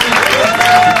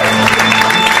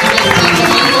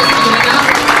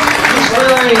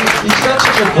 He's got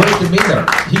such a great demeanor.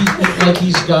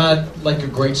 He's got like a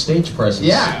great stage presence.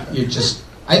 Yeah. You just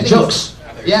I think jokes.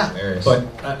 Yeah. But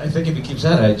I think if he keeps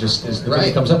at it, just as the way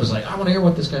he comes up, is like, I want to hear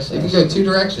what this guy says. He could go two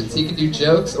directions. He could do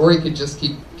jokes, or he could just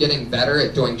keep getting better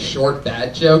at doing short,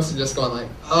 bad jokes and just going like,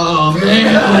 oh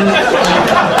man.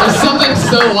 There's something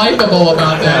so likable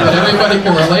about that everybody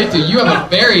can relate to. You have a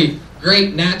very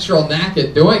great natural knack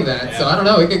at doing that, so I don't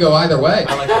know, it could go either way.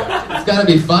 I like that. It's gotta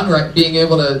be fun, right? Being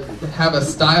able to have a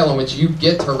style in which you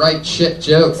get to write shit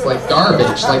jokes like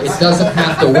garbage. Like, it doesn't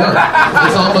have to work.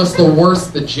 It's almost the worse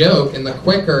the joke and the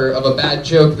quicker of a bad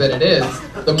joke that it is,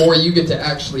 the more you get to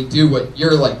actually do what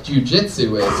your, like,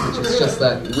 jujitsu is, which is just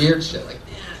that weird shit. Like,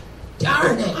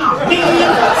 darn it.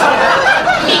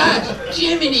 God,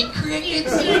 Jiminy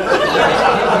Crickets.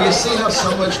 You see how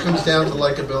so much comes down to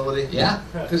likability? Yeah.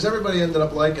 Because everybody ended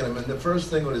up liking him, and the first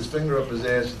thing with his finger up his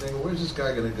ass, you think, where's this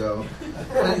guy going to go?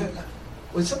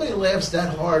 When somebody laughs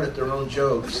that hard at their own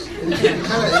jokes,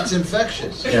 it's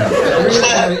infectious. Yeah.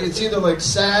 It's either like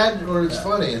sad or it's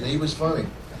funny, and he was funny.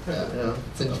 Yeah.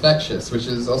 It's infectious, which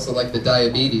is also like the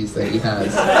diabetes that he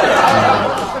has.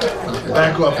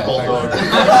 Back off, Bulldog.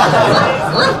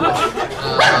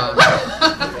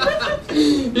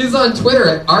 He's on Twitter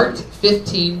at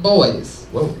Art15Boys.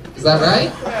 Whoa. Is that right?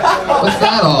 What's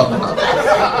that all about?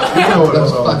 You know what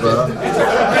it's all about.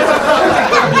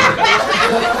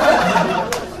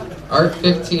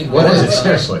 Art15 What is it? Boys.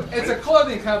 Seriously. It's a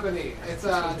clothing company. It's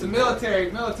a military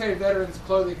veterans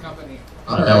clothing company.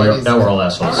 Now we're all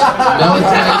assholes. Military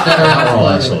veterans Now we're all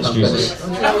clothing assholes. company. Jesus.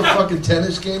 Don't you have a fucking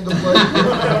tennis game to play?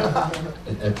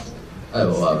 I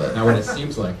love it. Not what it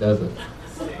seems like, does it?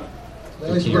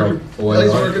 Now he's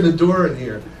working the door in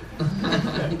here.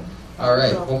 All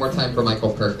right, one more time for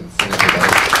Michael Perkins.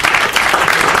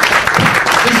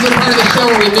 This is the part of the show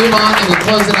where we move on and we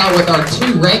close it out with our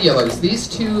two regulars. These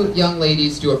two young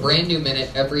ladies do a brand new minute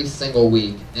every single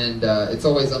week, and it's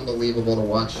always unbelievable to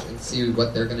watch and see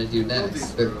what they're going to do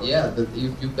next.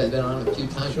 You've been on a few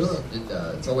times, and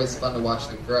it's always fun to watch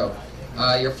them grow.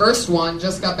 Your first one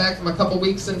just got back from a couple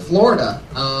weeks in Florida,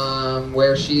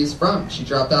 where she's from. She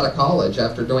dropped out of college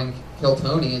after doing Kill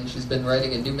Tony, and she's been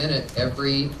writing a new minute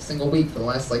every single week for the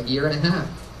last year and a half.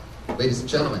 Ladies and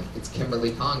gentlemen, it's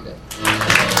Kimberly Congdon.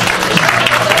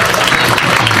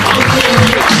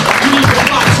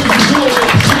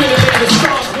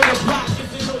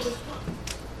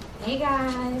 Hey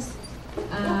guys.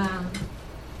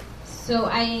 So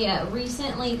I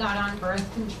recently got on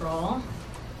birth control,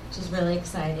 which is really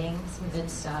exciting. Some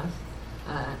good stuff.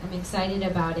 I'm excited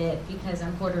about it because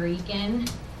I'm Puerto Rican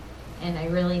and I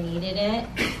really needed it.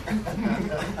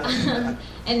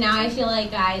 And now I feel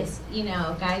like guys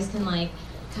can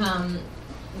come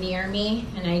near me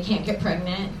and I can't get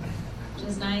pregnant, which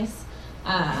is nice.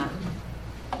 That's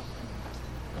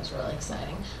really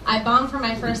exciting. I bombed for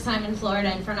my first time in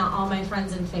Florida in front of all my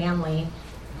friends and family,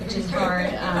 which is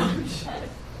hard.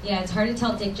 Yeah, it's hard to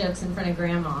tell dick jokes in front of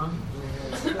Grandma.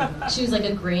 She was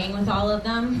agreeing with all of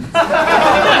them.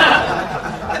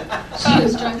 She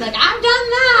was drunk, I've done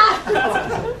that!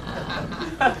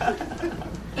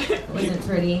 It wasn't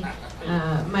pretty.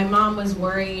 My mom was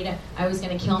worried I was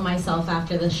going to kill myself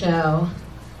after the show.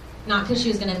 Not because she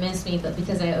was going to miss me, but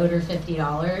because I owed her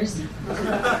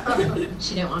 $50.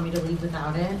 She didn't want me to leave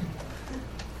without it.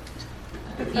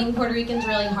 Being Puerto Rican's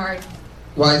really hard.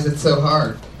 Why is it so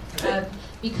hard?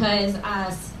 Because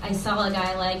I saw a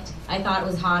guy I thought it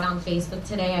was hot on Facebook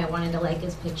today. I wanted to like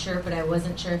his picture, but I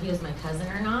wasn't sure if he was my cousin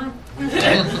or not.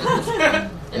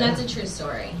 And that's a true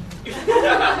story. Thank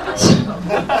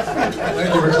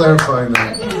you for clarifying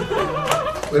that.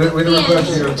 We don't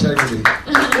question your integrity.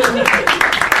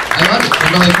 I love it.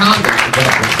 Emily Condon.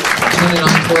 Turning on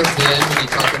towards the end when you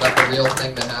talk about the real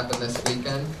thing that happened this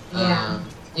weekend. Yeah.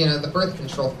 The birth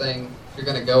control thing. If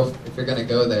you're gonna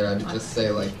go there, I would just say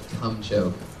cum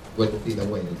joke wouldn't be the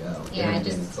way to go. Yeah,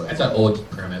 that's an old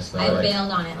premise, though. I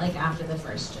bailed on it after the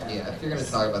first joke. Yeah, if you're gonna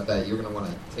talk about that, you're gonna want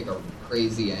to take a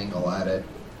crazy angle at it,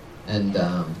 and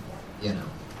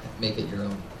make it your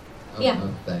own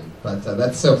thing. But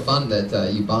that's so fun that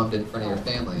you bombed in front of your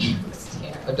family.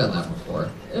 I've done that before.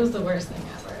 It was the worst thing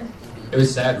ever. It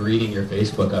was sad reading your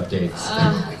Facebook updates.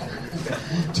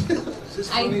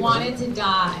 I wanted to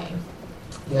die.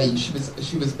 Yeah,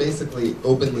 she was basically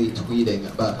openly tweeting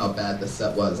about how bad the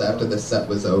set was after the set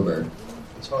was over.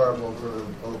 It's horrible for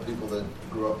all the people that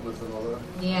grew up with and all that.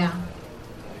 Yeah.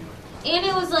 And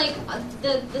it was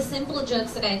the simple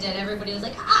jokes that I did, everybody was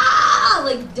dying.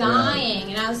 Right.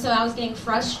 And I was getting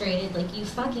frustrated, you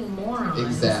fucking morons.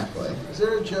 Exactly. Is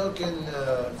there a joke in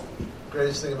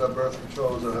Greatest Thing About Birth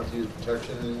Control is I don't have to use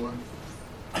protection anymore?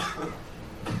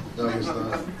 No, I guess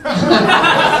not.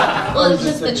 Well, it's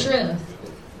just the truth.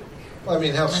 Well, I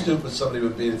mean, how stupid somebody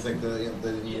would be to think that they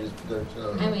didn't use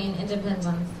protection. I mean, it depends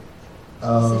on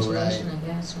the situation, I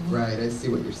guess. Right, I see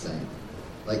what you're saying.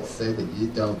 Say that you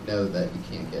don't know that you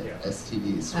can't get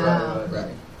STDs.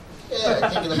 Right. Yeah, I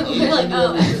can't get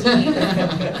them.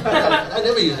 STDs. I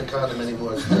never use a condom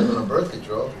anymore. It's on birth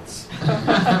control.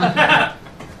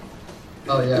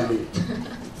 Oh yeah.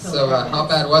 So how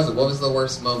bad was it? What was the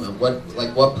worst moment?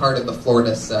 What part of the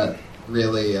Florida set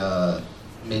really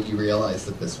made you realize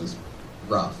that this was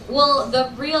rough? Well, the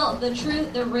real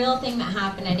thing that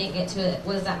happened, I didn't get to it,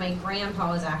 was that my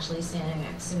grandpa was actually standing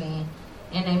next to me,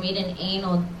 and I made an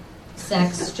anal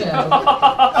sex joke,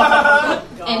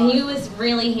 and he was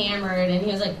really hammered, and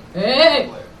he was like, "Hey,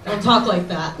 don't talk like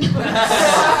that."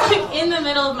 In the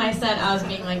middle of my set, I was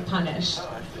being punished.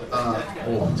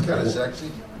 It's kind of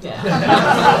sexy. Yeah.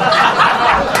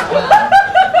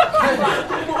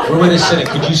 Where were they sitting?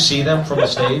 Could you see them from the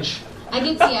stage? I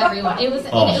could see everyone. It was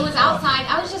outside.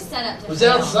 I was just set up to. It was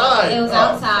outside. It was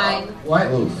outside. What?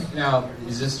 Now,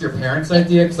 is this your parents'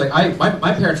 idea? Because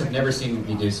my parents have never seen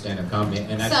me do stand-up comedy,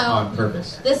 and that's on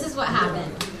purpose. This is what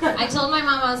happened. I told my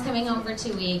mom I was coming home for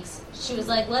 2 weeks. She was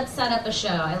like, "Let's set up a show."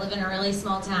 I live in a really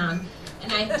small town.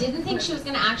 And I didn't think she was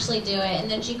going to actually do it. And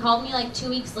then she called me 2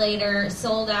 weeks later,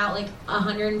 sold out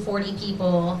 140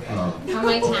 people from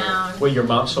my town. Wait, your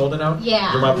mom sold it out?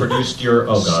 Yeah. Your mom produced your...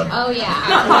 Oh, God. Oh, yeah.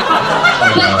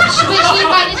 But she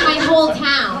invited my whole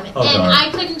town.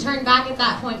 I couldn't turn back at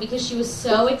that point because she was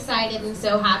so excited and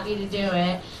so happy to do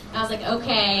it. And I was like,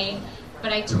 okay.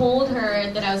 But I told her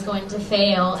that I was going to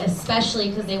fail, especially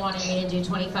because they wanted me to do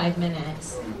 25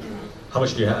 minutes. How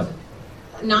much do you have?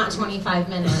 Not 25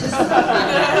 minutes.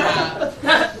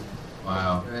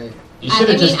 Wow. Right.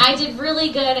 I did really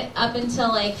good up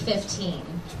until 15.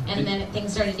 And then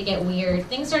things started to get weird.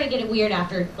 Things started getting weird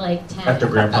after 10. After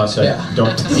Grandpa said,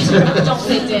 don't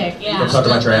say dick, yeah. Don't talk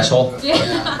about your asshole. Yeah.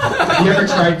 Have you ever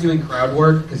tried doing crowd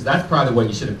work? Because that's probably what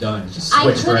you should have done. Just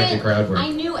switch right to crowd work. I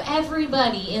knew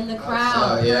everybody in the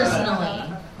crowd personally.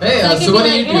 Hey, so what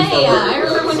do you do? Hey, I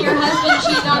remember when your husband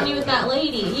cheated on you with that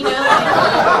lady.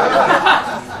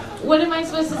 What am I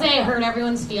supposed to say? I hurt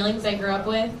everyone's feelings I grew up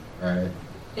with. Right.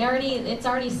 It's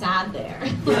already sad there.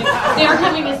 They're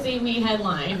coming to see me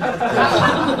headline.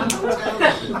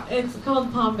 It's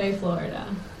called Palm Bay, Florida.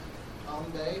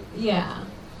 Palm Bay? Yeah.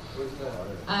 Where's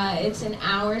that? It's an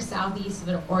hour southeast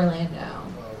of Orlando.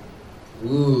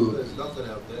 Ooh. There's nothing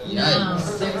out there. No,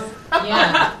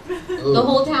 yeah. The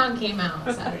whole town came out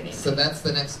Saturday. So that's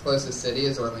the next closest city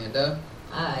is Orlando?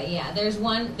 Yeah, there's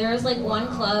one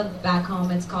club back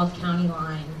home, it's called County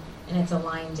Line, and it's a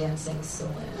line dancing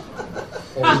saloon.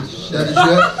 Did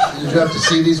you have to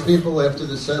see these people after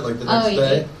the set, the next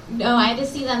day? No, I had to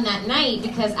see them that night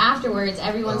because afterwards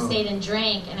everyone stayed and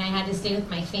drank, and I had to stay with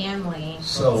my family.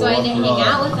 So I had to hang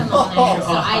out with them all night.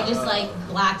 So I just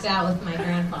blacked out with my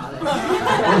grandfather.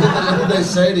 What did they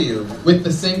say to you? With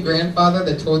the same grandfather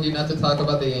that told you not to talk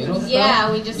about the anal stuff?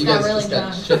 Yeah, we just got really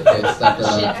drunk. Shit-faced after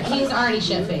that. He's already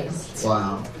shit-faced.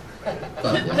 Wow.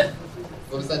 But, yeah.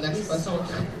 What was that next question?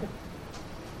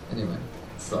 Anyway.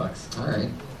 Sucks. All right.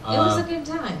 It was a good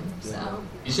time, so.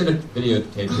 You should have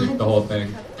videotaped the whole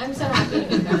thing. I'm so happy to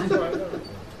be back.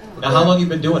 Now, how long have you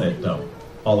been doing it, though?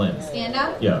 All in. Stand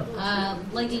up? Yeah.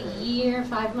 Like a year,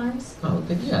 5 months. Oh,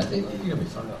 you're gonna be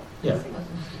fine. Yeah.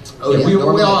 Oh, yeah, we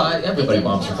normally- all, everybody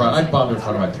bombs in front. I bombed in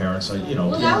front of my parents. So, you know.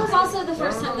 Well, that was also the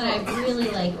first time that I really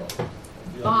like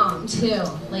bombed too,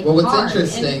 like Well, what's hard.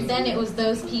 interesting- And then it was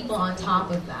those people on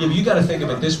top of that. Yeah, but you got to think of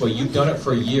it this way. You've done it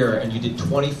for a year, and you did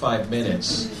 25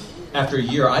 minutes. After a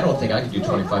year, I don't think I could do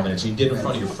 25 minutes. You did it in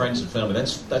front of your friends and family.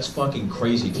 That's fucking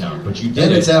crazy town. But you did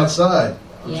And it. it's outside.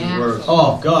 Yeah.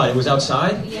 Oh God, it was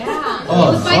outside. Yeah. Oh,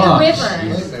 it was by fuck. the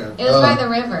river. It was by the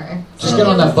river. Just So get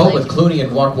on it that was boat like- with Clooney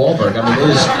and Mark Wahlberg.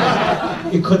 I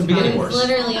mean, it couldn't be any It's worse.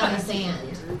 literally on the sand.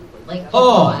 Like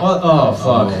Oh,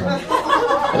 fuck.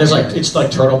 And there's like, it's like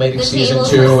turtle mating The season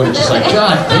tables 2, were- and it's just like,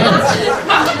 God damn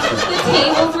it. the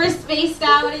tables were spaced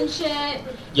out and shit.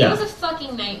 Yeah. It was a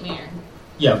fucking nightmare.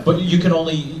 Yeah, but you can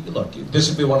only look. This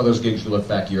would be one of those gigs you look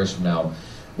back years from now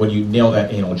when you nail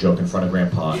that anal joke in front of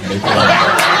Grandpa. And they feel like,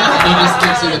 He just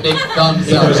gives you the big thumbs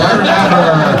He up. goes, "I remember."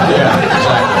 Yeah,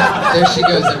 exactly. There she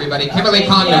goes, everybody. Kimberly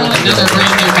Condon with another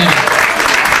brand new minute.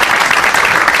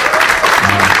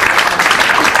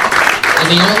 And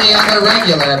the only other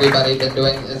regular, everybody, been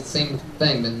doing the same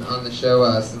thing, been on the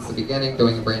show since the beginning,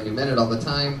 doing a brand new minute all the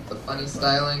time. The funny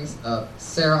stylings of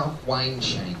Sarah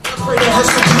Weinshank.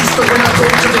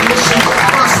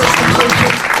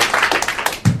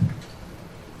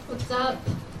 What's up?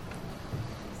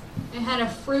 I had a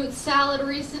fruit salad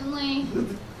recently,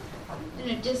 and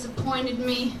it disappointed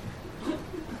me.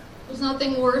 There's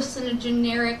nothing worse than a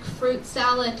generic fruit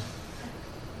salad.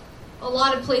 A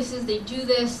lot of places they do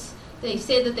this. They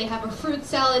say that they have a fruit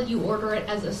salad, you order it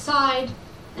as a side,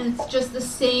 and it's just the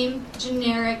same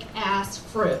generic ass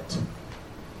fruit.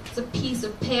 It's a piece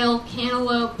of pale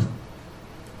cantaloupe,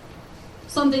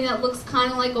 something that looks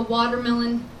kind of like a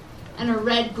watermelon, and a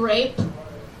red grape.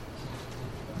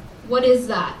 What is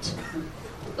that?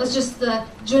 That's just the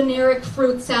generic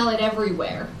fruit salad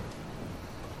everywhere.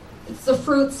 It's the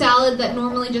fruit salad that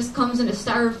normally just comes in a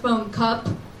styrofoam cup.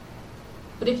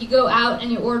 But if you go out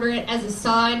and you order it as a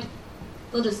side,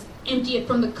 they'll just empty it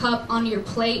from the cup onto your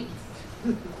plate.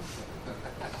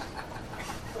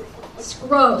 It's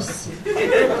gross.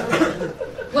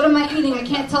 What am I eating? I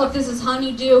can't tell if this is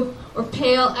honeydew or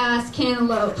pale ass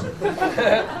cantaloupe.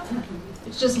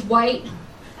 It's just white.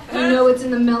 You know it's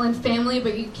in the melon family,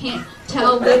 but you can't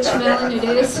tell which melon it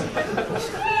is. You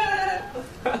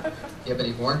have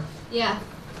any more? Yeah.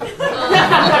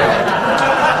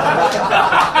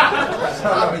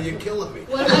 Stop it, you're killing me.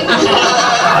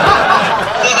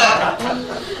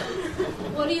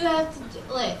 What do you have to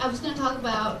do? Like, I was going to talk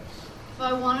about if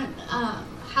I wanted,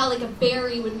 how like a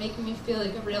berry would make me feel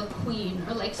like a real queen,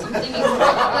 or like something. Like,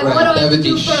 Right, what do I that have to would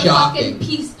do be for a shocking. fucking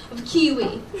piece of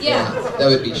kiwi? Yeah. That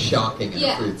would be shocking in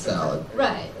Yeah. a fruit salad.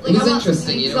 Right. It Like, was I want interesting.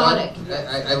 something You know what?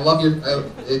 exotic. I love your.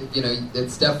 You know,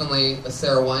 it's definitely a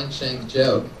Sarah Weinshank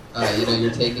joke. You know,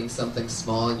 you're taking something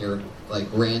small and you're like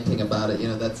ranting about it. You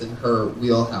know, that's in her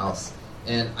wheelhouse.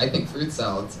 And I think fruit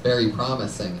salad's very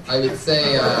promising. I would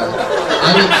say,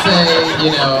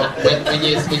 you know,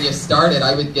 when you started,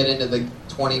 I would get into the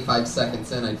 25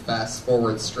 seconds in. I'd fast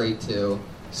forward straight to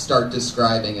start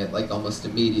describing it like almost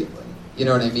immediately. You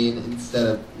know what I mean? Instead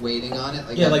of waiting on it.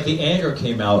 Yeah, like the anger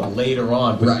came out later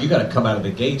on, but you got to come out of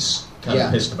the gates kind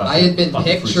of pissed about. I had been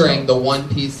fucking fruit picturing salad. the one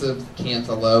piece of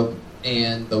cantaloupe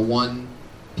and the one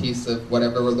piece of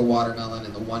whatever were the watermelon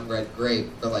and the one red grape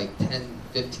for like 10,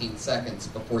 15 seconds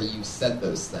before you said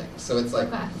those things. So it's like,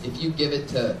 if you give it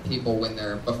to people when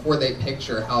before they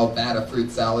picture how bad a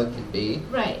fruit salad can be,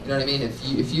 Right. you know what I mean? If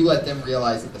you let them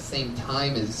realize at the same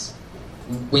time as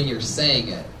when you're saying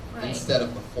it, Right. instead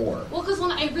of before. Well, because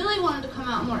when I really wanted to come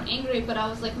out more angry, but I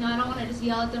was like, no, I don't want to just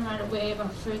yell at them right away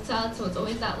about fruit salad. So it's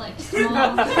always that like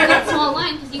small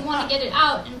line, because you want to get it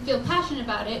out and feel passionate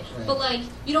about it. Right. But like,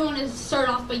 you don't want to start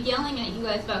off by yelling at you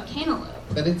guys about cantaloupe.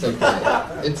 But it's okay.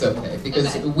 It's okay.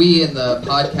 Because we and the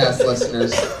podcast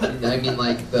listeners, I mean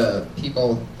like the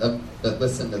people that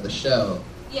listen to the show,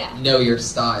 Yeah. know your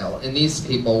style. And these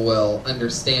people will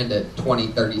understand it 20,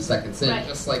 30 seconds in. Right.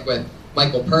 Just like with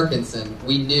Michael Perkinson,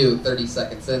 we knew 30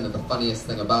 seconds in that the funniest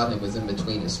thing about him was in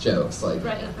between his jokes. Like,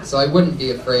 Right. So I wouldn't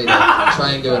be afraid of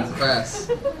trying to impress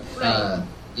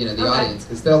you know, the audience,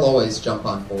 because they'll always jump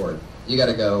on board. You got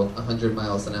to go 100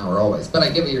 miles an hour always. But I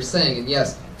get what you're saying, and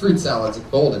yes, fruit salad's a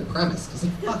golden premise, because it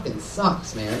fucking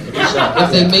sucks, man.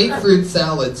 If they made fruit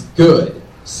salads good,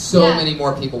 so many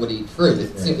more people would eat fruit.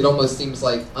 It almost seems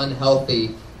like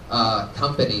unhealthy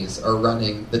companies are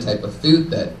running the type of food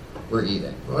that we're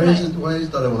eating. Why is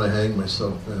it that I want to hang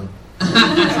myself now?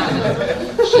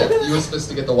 Shit, you were supposed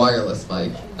to get the wireless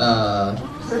mic. It's a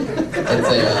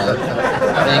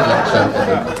hanging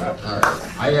joke.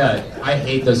 All right. I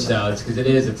hate those salads because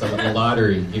it's a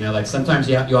lottery. You know, like sometimes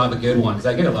you'll have a good one because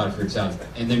I get a lot of fruit salads,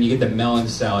 and then you get the melon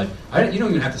salad. You don't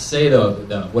even have to say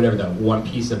the one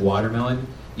piece of watermelon.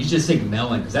 You just say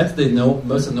melon because that's the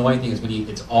most annoying thing is when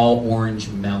it's all orange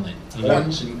melon.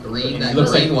 Orange and green. That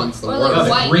looks green like- one's the or worst. like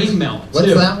white. Green melon. What's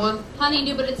too. that one?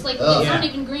 Honeydew, but it's like Oh. it's not Yeah.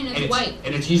 even green, it's And white.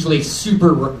 And it's usually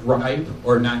super ripe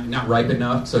or not ripe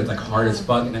enough, so it's like hard as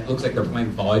fuck, and it looks like they're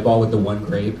playing volleyball with the one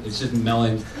grape. It's just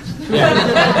melon. Yeah.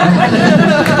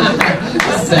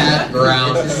 Sad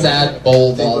brown, sad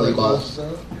bowl volleyball.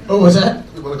 What was that?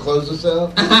 You want to close this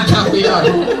out?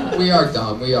 We are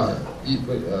dumb. We are.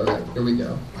 All right, here we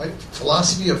go.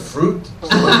 Philosophy of fruit.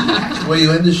 The way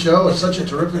you end the show. It's such a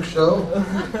terrific show.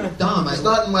 Dom, it's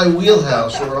not in my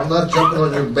wheelhouse, or I'm not jumping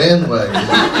on your bandwagon.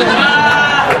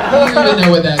 You don't even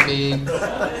know what that means.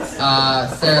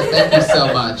 Sarah, thank you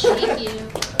so much. Thank you.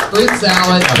 Fruit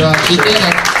salad. She did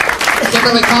it.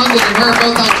 Kimberly Condon and her are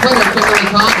both on Twitter. Kimberly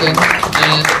Condon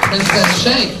and Princess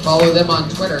Shank. Follow them on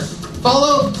Twitter.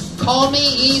 Follow Call Me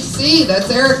EC. That's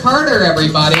Eric Carter,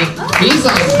 everybody. He's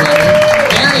on Twitter.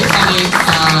 Very funny,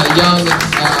 young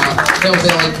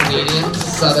hillbilly comedian,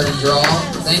 Southern drawl.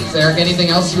 Thanks, Eric. Anything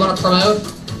else you want to promote?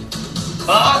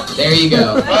 There you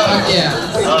go. Yeah.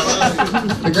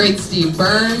 The great Steve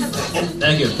Byrne.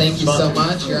 Thank you. Thank you so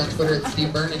much. You're on Twitter at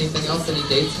Steve Byrne. Anything else? Any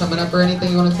dates coming up or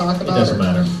anything you want to talk about? It doesn't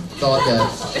matter. It's all good.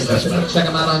 It doesn't matter. Check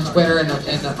him out on Twitter and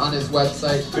on his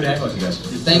website. Good to hang with you guys.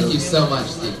 Thank you so much,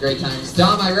 Steve. Great times.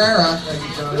 Dom Irera,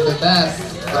 the best.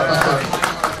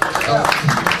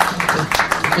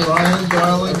 Brian,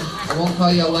 darling. I won't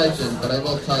call you a legend, but I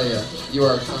will tell you, you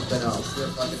are something else. You're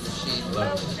a fucking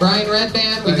machine. Brian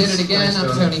Redband, we did it again. I'm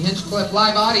Tony Hinchcliffe.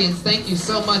 Live audience, thank you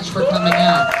so much for coming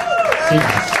out.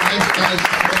 Thanks, guys.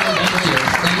 Thank you.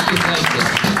 Thank you.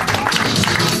 Thank you.